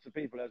by lots of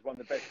people as one of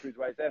the best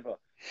cruiserweights ever.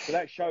 So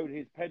that showed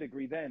his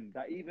pedigree then,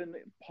 that even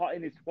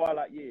in his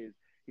twilight years,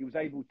 he was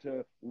able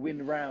to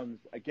win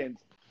rounds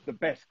against the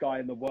best guy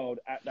in the world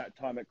at that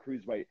time at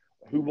cruiserweight,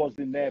 who was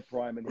in their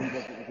prime and who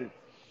wasn't with his.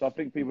 So I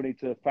think people need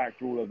to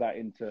factor all of that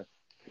into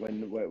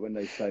when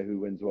they say who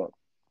wins what.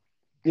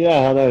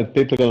 Yeah, I know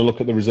people are going to look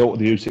at the result of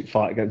the Usyk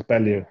fight against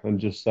Bellew and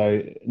just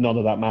say none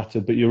of that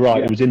mattered. But you're right,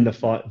 Yeah. he was in the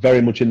fight,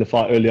 very much in the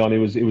fight early on. He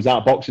was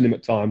outboxing him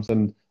at times,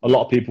 and a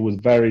lot of people was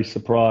very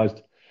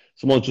surprised.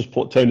 Someone just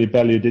put Tony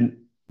Bellew did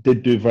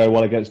do very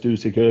well against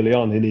Usyk early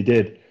on, and he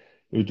did.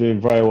 He was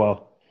doing very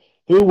well.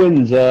 Who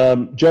wins,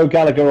 Joe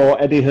Gallagher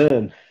or Eddie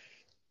Hearn?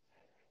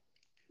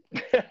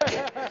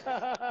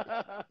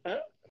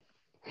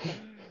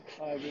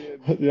 I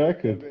mean, Yeah, I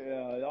could.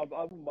 I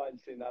wouldn't mind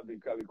seeing that.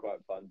 That'd be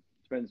quite fun.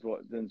 Depends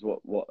what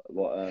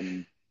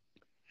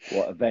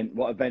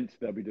events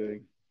they'll be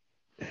doing.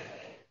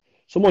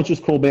 Someone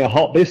just called me a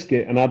hot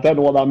biscuit, and I don't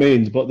know what that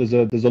means, but there's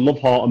a love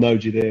heart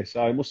emoji there,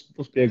 so it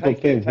must be a good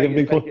thing. Take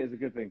it as a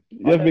good thing.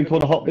 You ever been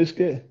called a hot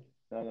biscuit?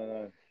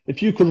 No.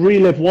 If you could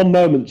relive one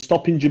moment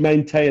stopping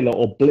Jermaine Taylor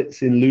or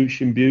blitzing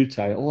Lucian Butte,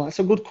 oh, that's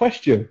a good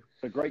question.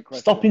 It's a great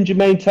question. Stopping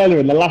Jermaine Taylor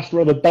in the last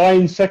round, the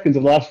dying seconds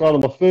of the last round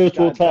of the first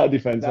world title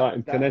defence out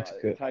in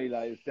Connecticut.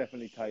 Taylor is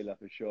definitely Taylor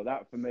for sure.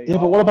 That for me. Yeah,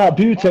 but what about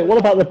Butte? What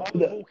about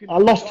I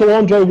lost to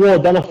Andre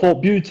Ward, then I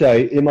fought Butte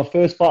in my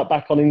first fight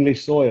back on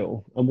English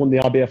soil and won the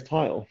IBF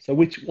title. So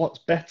what's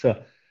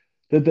better?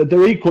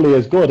 They're equally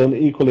as good and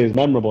equally as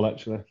memorable,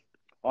 actually.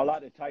 I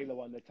like the Taylor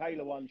one. The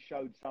Taylor one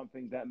showed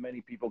something that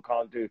many people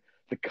can't do.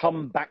 To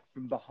come back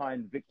from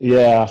behind victory.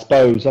 Yeah, I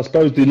suppose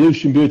the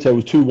Lucian Butte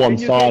was too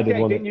one-sided.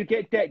 Didn't you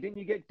get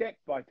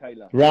decked by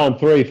Taylor? Round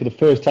 3 for the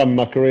first time in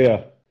my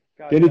career.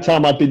 The only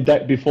time I'd been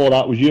decked before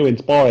that was you in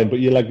sparring, but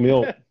you legged me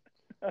up.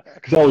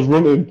 Because I was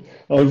running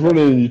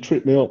and you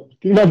tripped me up.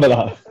 Do you remember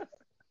that?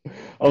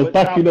 I was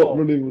backing up,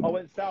 running. I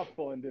went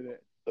southpaw and did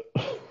it.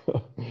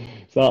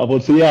 So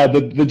yeah,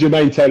 the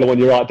Jermaine Taylor one,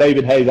 you're right.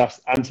 David Hayes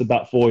answered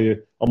that for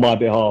you on my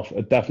behalf.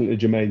 Definitely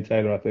Jermaine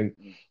Taylor, I think.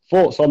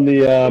 Thoughts on the...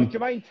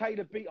 Jermaine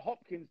Taylor beat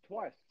Hopkins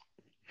twice.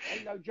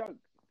 Ain't no joke.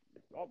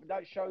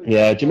 That shows...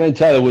 Yeah, Jermaine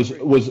Taylor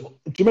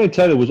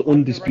was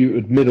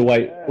undisputed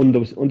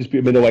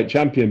middleweight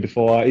champion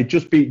before. He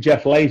just beat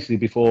Jeff Lacey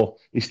before.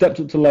 He stepped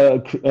up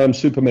to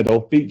super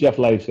middle, beat Jeff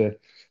Lacey.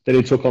 Then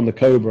he took on the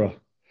Cobra.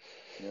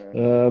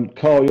 Yeah.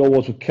 Carl, your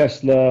was with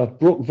Kessler.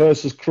 Brook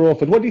versus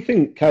Crawford. What do you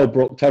think, Cal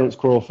Brook, Terence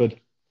Crawford?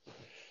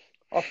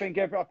 I think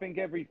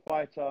every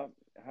fighter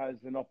has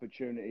an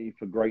opportunity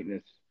for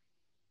greatness.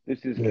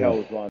 This is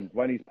Kel's one.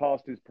 When he's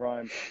past his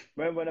prime.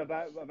 When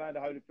Evander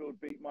Holyfield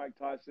beat Mike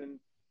Tyson,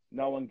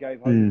 no one gave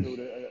Holyfield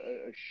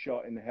a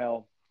shot in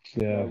hell.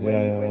 Yeah, I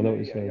know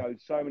what you're saying.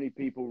 So many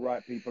people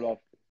write people off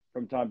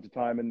from time to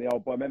time. And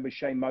I remember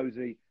Shane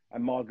Mosley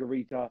and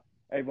Margarita.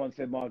 Everyone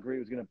said Margarita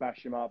was going to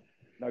bash him up.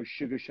 No,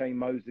 Sugar Shane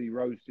Mosley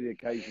rose to the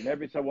occasion.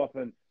 Every so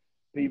often,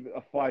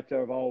 a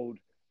fighter of old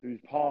who's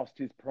past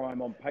his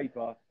prime on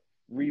paper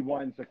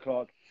rewinds the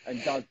clock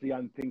and does the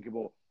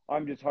unthinkable.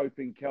 I'm just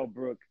hoping Kell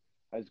Brook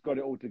has got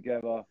it all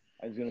together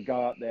and is going to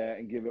go out there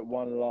and give it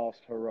one last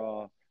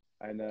hurrah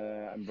and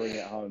bring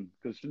it home.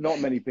 Because not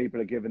many people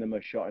are giving him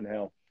a shot in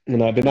hell.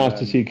 It'd be nice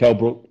to see Kell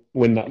Brook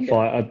win that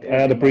fight. I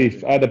had a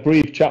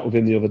brief chat with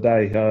him the other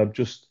day,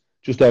 just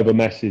over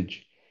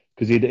message,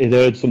 because he'd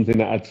heard something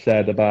that I'd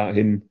said about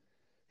him.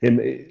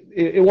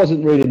 It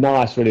wasn't really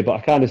nice, really, but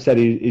I kind of said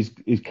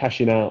he's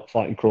cashing out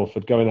fighting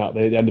Crawford, going out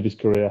there at the end of his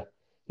career.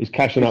 He's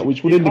cashing out,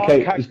 which would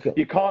indicate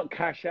you can't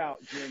cash out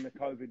during the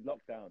COVID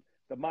lockdown.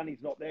 The money's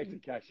not there to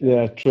cash out.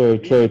 Yeah, true.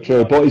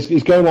 But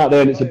he's going out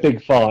there and it's a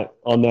big fight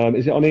on.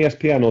 Is it on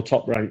ESPN or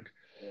Top Rank?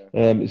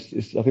 Yeah. I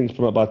think it's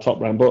promoted by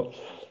Top Rank. But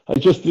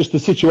just the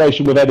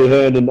situation with Eddie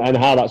Hearn and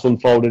how that's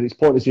unfolded. It's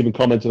pointless even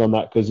commenting on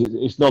that because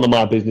it's none of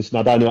my business,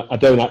 and I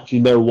don't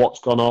actually know what's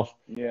gone off.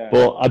 Yeah.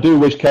 But I do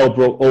wish Kell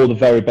Brook all the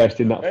very best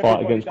in that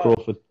fight against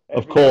Crawford.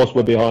 Of course,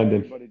 we're behind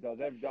him. Everybody does.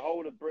 The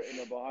whole of Britain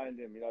are behind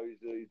him.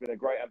 He's been a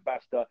great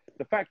ambassador.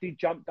 The fact he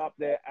jumped up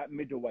there at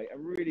middleweight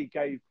and really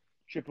gave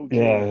Triple G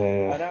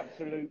an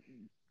absolute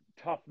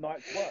tough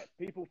night's work.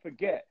 People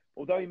forget,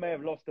 although he may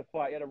have lost the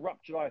fight, he had a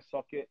ruptured eye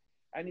socket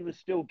and he was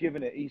still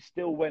giving it. He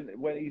still went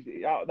when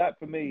he's out. That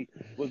for me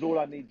was all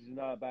I needed to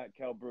know about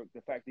Kell Brook.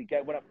 The fact he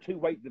went up 2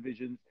 weight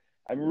divisions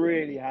and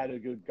really had a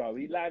good go.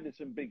 He landed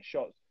some big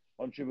shots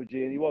on Triple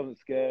G and he wasn't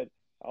scared.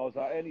 I was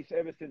like,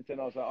 ever since then,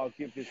 I was like, I'll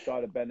give this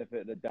guy the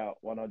benefit of the doubt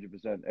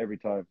 100% every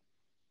time.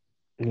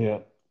 Yeah,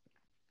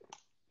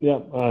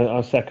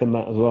 I second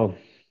that as well.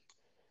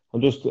 I'm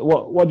just,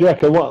 what do you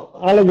reckon? How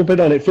long have we been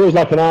on? It feels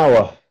like an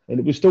hour,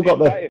 and we've still got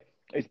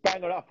It's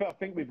bang on. I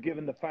think we've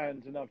given the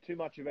fans enough. Too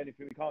much of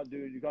anything. We can't do.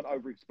 You can't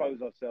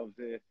overexpose ourselves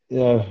here.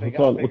 Yeah, we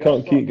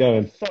can't keep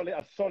going.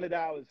 A solid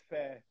hour is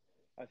fair.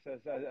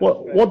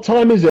 What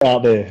time is it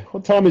out there?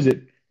 What time is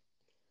it?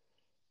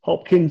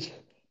 Hopkins.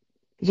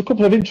 There's a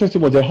couple of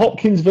interesting ones there.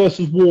 Hopkins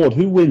versus Ward.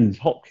 Who wins?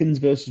 Hopkins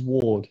versus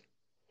Ward.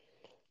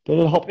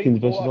 Donald Hopkins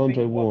versus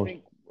Andre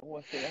Ward.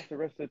 That's the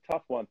rest of the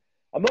tough one.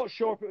 I'm not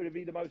sure if it would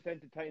be the most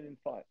entertaining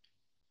fight.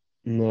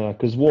 No,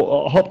 because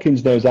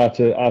Hopkins knows how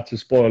to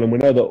spoil, and we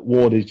know that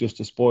Ward is just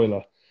a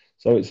spoiler,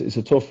 so it's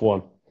a tough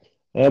one.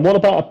 What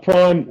about a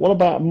prime? What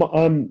about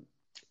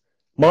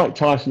Mike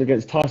Tyson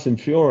against Tyson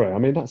Fury? I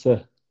mean,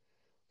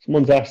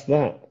 someone's asked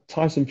that.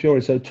 Tyson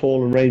Fury's so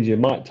tall and rangy,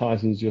 and Mike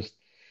Tyson's just.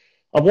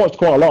 I've watched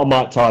quite a lot of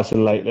Mike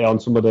Tyson lately on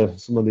some of the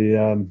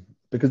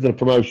because of the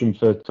promotion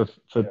for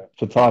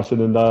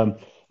Tyson and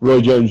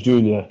Roy Jones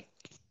Jr.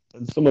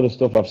 And some of the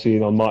stuff I've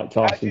seen on Mike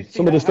Tyson,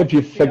 some of the stuff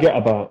you forget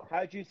about.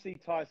 How do you see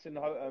Tyson,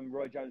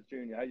 Roy Jones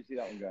Jr.? How do you see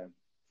that one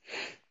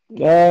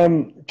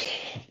going?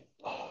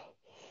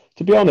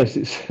 To be honest,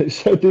 it's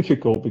so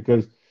difficult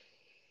because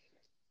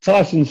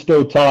Tyson's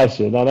still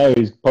Tyson. I know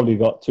he's probably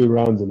got 2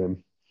 rounds in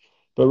him,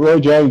 but Roy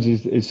Jones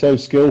is so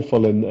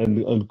skillful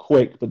and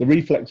quick. But the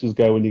reflexes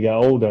go when you get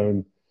older,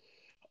 and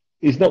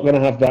he's not going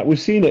to have that. We've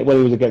seen it when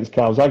he was against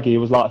Calzaghe. He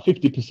was like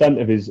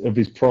 50% of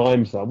his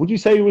prime. So would you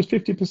say he was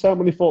 50%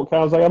 when he fought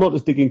Calzaghe? I'm not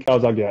just digging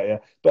Calzaghe at you,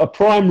 but a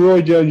prime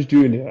Roy Jones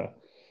Jr.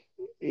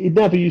 He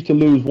never used to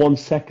lose 1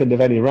 second of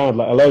any round,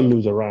 let alone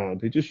lose a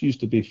round. He just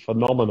used to be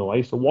phenomenal. I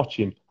used to watch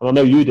him, and I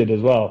know you did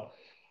as well.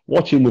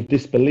 Watch him with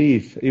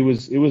disbelief. He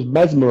was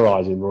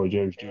mesmerising, Roy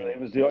Jones Jr. He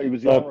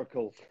was the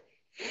oracle.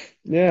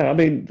 Yeah, I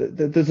mean,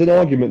 there's an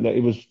argument that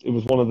it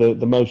was one of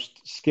the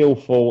most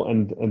skillful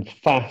and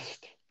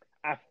fast,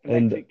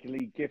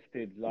 athletically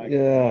gifted, like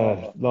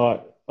of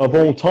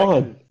all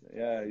time.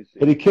 Yeah,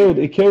 but he killed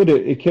it. He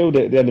killed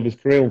it at the end of his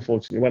career.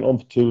 Unfortunately, it went on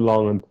for too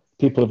long, and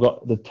people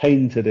have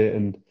tainted it.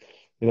 And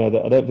I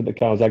don't think the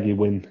Calzaghe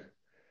win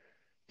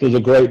does a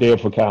great deal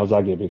for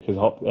Calzaghe because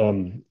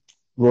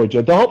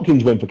the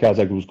Hopkins win for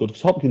Calzaghe was good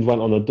because Hopkins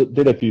went on and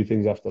did a few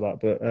things after that,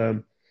 but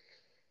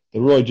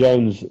the Roy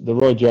Jones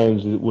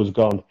was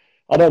gone.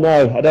 I don't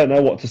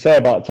know what to say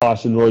about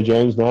Tyson Roy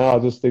Jones now. I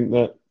just think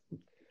that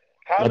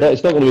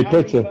it's not going to be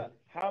pretty.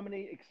 How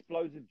many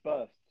explosive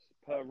bursts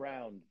per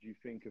round do you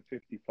think a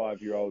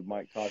 55-year-old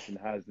Mike Tyson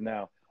has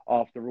now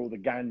after all the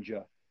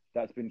ganja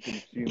that's been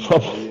consumed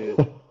over the years?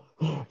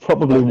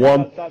 Probably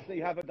one. Doesn't he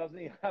have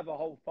a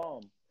whole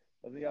farm?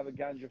 Doesn't he have a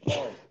ganja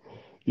farm?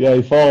 Yeah,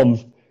 he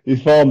farms. He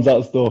farms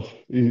that stuff.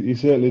 He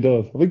certainly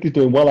does. I think he's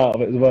doing well out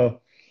of it as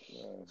well.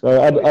 Yeah. So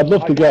I'd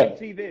love to get. I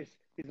see this.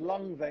 His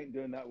lungs ain't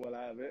doing that well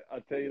out of it. I'll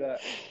tell you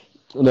that.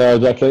 No,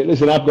 exactly.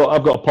 Listen, I've got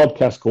a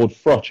podcast called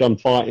Froch on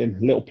Fighting.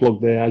 A little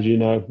plug there, as you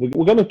know.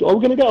 We're gonna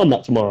get on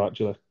that tomorrow.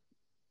 Actually,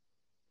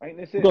 ain't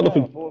this we've got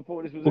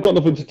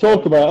nothing to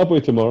talk about, have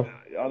we, tomorrow?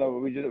 I know.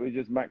 We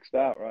just maxed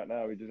out right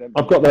now.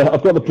 I've got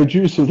the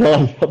producers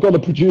line. I've got the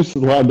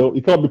producers lined up.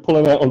 You can't be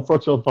pulling out on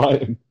Froch on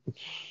Fighting.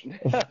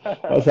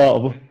 That's out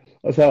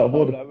of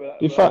order.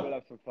 We'll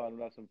have some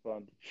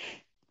fun.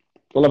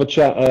 We'll have a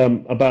chat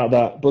about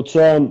that. But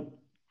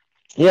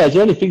yeah, is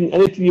there anything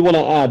you want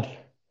to add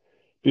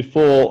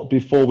before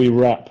we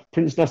wrap?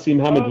 Prince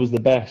Nassim Hamid was the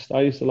best.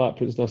 I used to like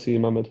Prince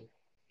Nassim Hamid.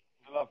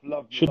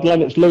 Should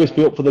Lennox Lewis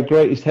be up for the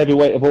greatest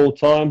heavyweight of all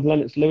time?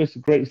 Lennox Lewis, the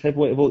greatest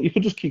heavyweight of all. You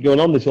could just keep going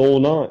on this all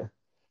night.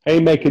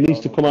 Haymaker needs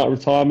to come out of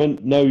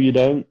retirement. No, you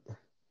don't.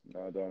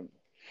 No, I don't.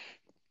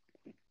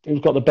 Who's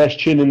got the best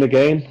chin in the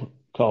game?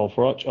 Carl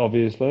Froch,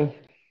 obviously.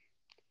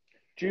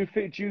 Do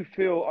you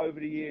feel over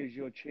the years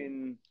your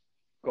chin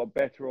got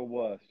better or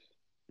worse?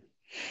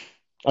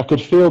 I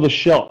could feel the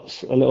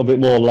shots a little bit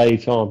more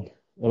late on.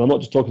 And I'm not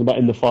just talking about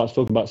in the fights,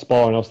 talking about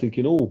sparring. I was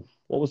thinking,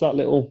 what was that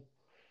little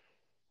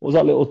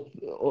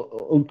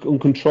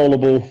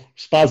uncontrollable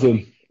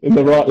spasm in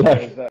the right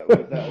leg?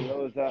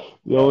 Was that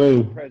you know what I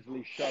mean?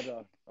 Presley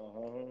shudder.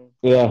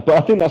 Yeah, but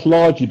I think that's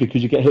largely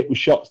because you get hit with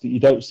shots that you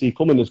don't see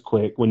coming as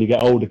quick when you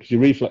get older because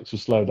your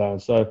reflexes slow down.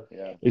 So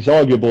It's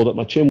arguable that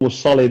my chin was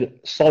solider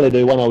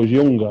when I was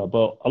younger,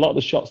 but a lot of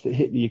the shots that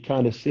hit you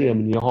kind of see them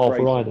and you're half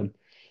right them.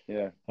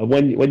 Yeah. And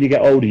when you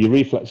get older, your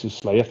reflexes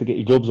slow. You have to get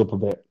your gloves up a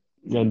bit,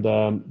 and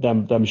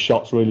them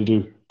shots really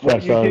do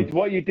press home.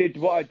 What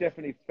I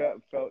definitely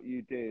felt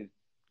you did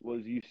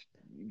was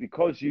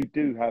because you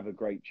do have a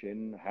great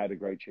chin, had a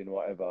great chin,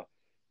 whatever.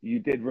 You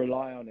did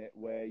rely on it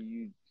where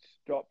you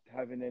stopped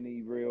having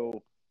any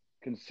real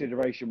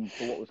consideration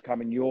for what was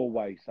coming your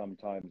way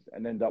sometimes,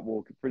 and end up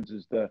walking. For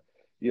instance,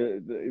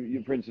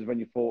 when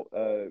you fought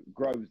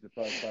Groves the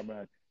first time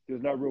around, there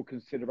was no real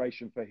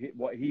consideration for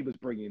what he was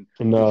bringing.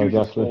 No,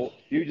 exactly.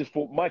 You just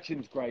thought my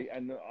chin's great,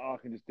 and I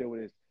can just deal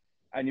with this,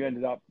 and you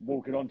ended up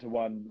walking onto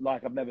one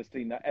like I've never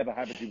seen that ever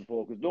happen to you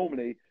before. Because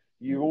normally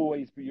you're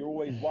always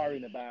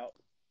worrying about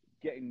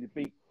getting the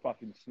beak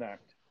fucking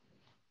snapped.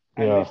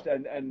 And I've had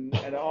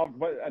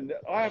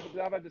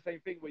the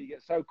same thing where you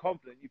get so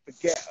confident you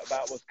forget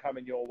about what's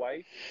coming your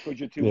way because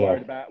you're too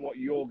worried about what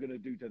you're going to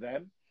do to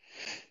them.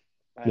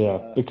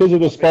 And, because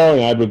of the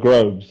sparring I had with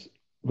Groves,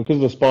 and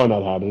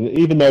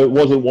even though it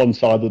wasn't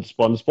one-sided,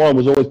 the sparring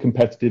was always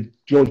competitive.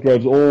 George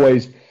Groves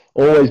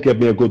always gave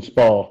me a good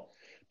spar.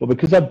 But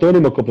because I've done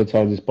him a couple of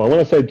times in sparring, when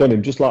I say done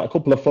him, just like a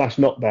couple of flash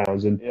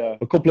knockdowns and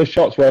a couple of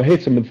shots where I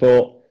hit him and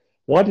thought,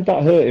 why did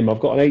that hurt him? I've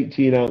got an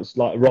 18-ounce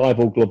like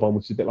rival glove on,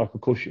 which is a bit like a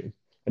cushion,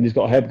 and he's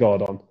got a head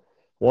guard on.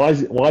 Why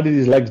did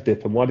his legs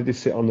dip, and why did he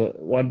sit on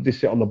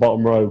the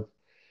bottom row?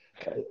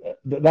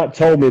 That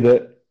told me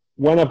that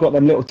when I've got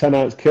them little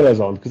 10-ounce killers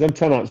on, because them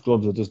 10-ounce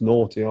gloves are just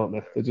naughty, aren't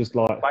they? They're just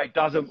like. But it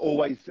doesn't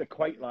always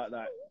equate like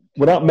that.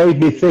 Well, that made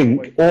me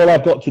think all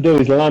I've got to do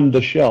is land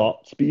a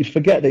shot, but you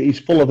forget that he's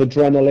full of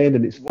adrenaline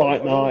and it's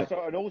fight night.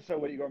 And also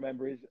what you got to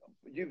remember is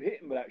you've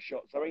hit him with that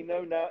shot, so he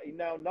now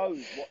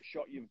knows what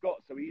shot you've got.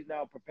 So he's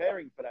now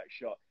preparing for that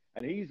shot,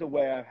 and he's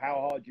aware of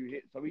how hard you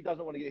hit. So he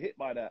doesn't want to get hit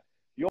by that.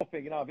 You're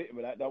thinking, I've hit him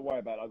with that. Don't worry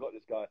about it. I got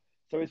this guy.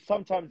 So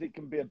sometimes it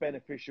can be a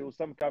beneficial.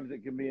 Sometimes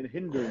it can be a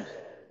hindrance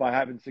by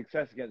having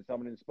success against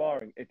someone in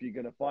sparring if you're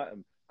going to fight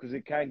them, because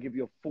it can give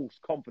you a false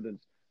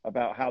confidence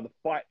about how the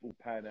fight will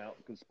pan out.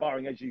 Because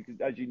sparring, as you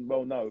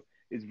well know,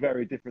 is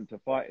very different to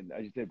fighting.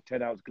 As you said,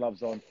 10-ounce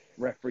gloves on,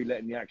 referee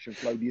letting the action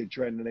flow, the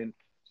adrenaline.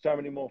 So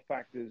many more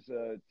factors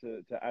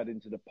to add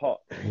into the pot.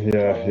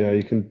 Yeah,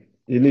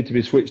 you need to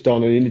be switched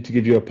on, and you need to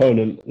give your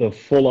opponent the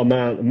full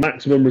amount,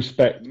 maximum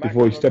respect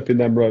before you step in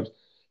them ropes.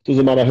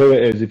 Doesn't matter who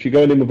it is. If you're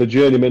going in with a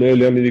journeyman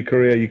early on in your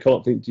career, you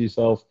can't think to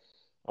yourself,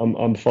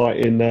 I'm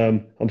fighting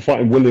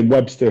William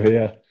Webster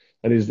here,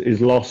 and he's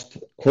lost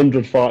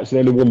 100 fights and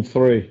only won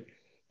 3,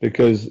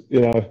 because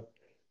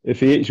if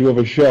he hits you with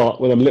a shot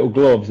with them little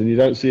gloves and you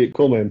don't see it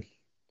coming,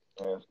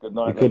 it's good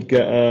night,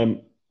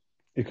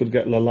 you could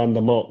get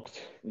Lalanda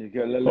mocked. You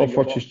get Lalanda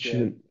mocked.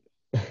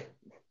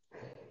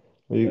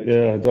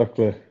 Yeah,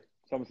 exactly.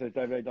 Someone says,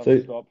 David,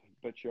 don't stop,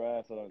 but your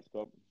ass, I don't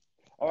stop.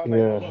 All right, mate.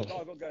 Yeah,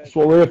 that's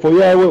what we're here for.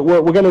 Yeah,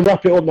 we're going to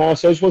wrap it up now.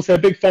 So I just want to say a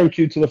big thank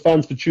you to the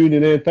fans for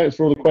tuning in. Thanks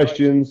for all the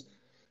questions.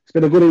 It's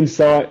been a good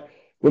insight.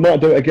 We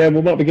might do it again.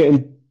 We might be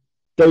getting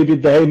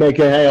David the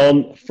Haymaker Haye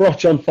on.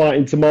 Froch on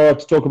fighting tomorrow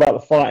to talk about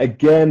the fight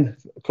again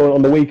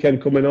on the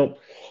weekend coming up.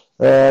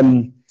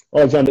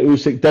 Alexander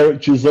Usyk,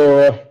 Derek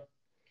Chisora.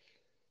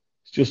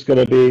 It's just going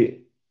to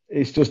be.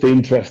 It's just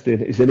interesting.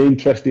 It's an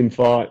interesting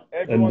fight.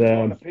 Everyone's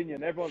got an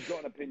opinion. Everyone's got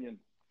an opinion.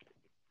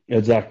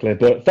 Exactly.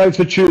 But thanks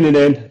for tuning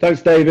in.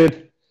 Thanks,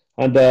 David.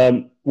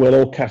 And we'll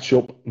all catch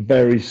up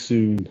very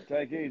soon.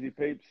 Take it easy,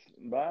 peeps.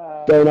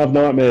 Bye. Don't have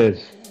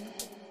nightmares.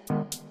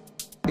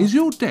 Is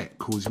your debt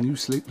causing you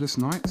sleepless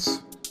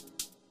nights?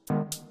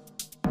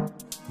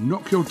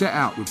 Knock your debt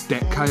out with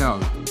Debt KO.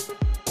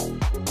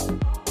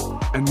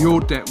 And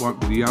your debt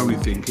won't be the only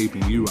thing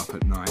keeping you up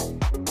at night.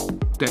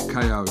 Debt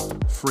KO.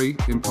 Free,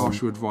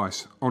 impartial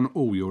advice on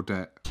all your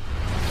debt.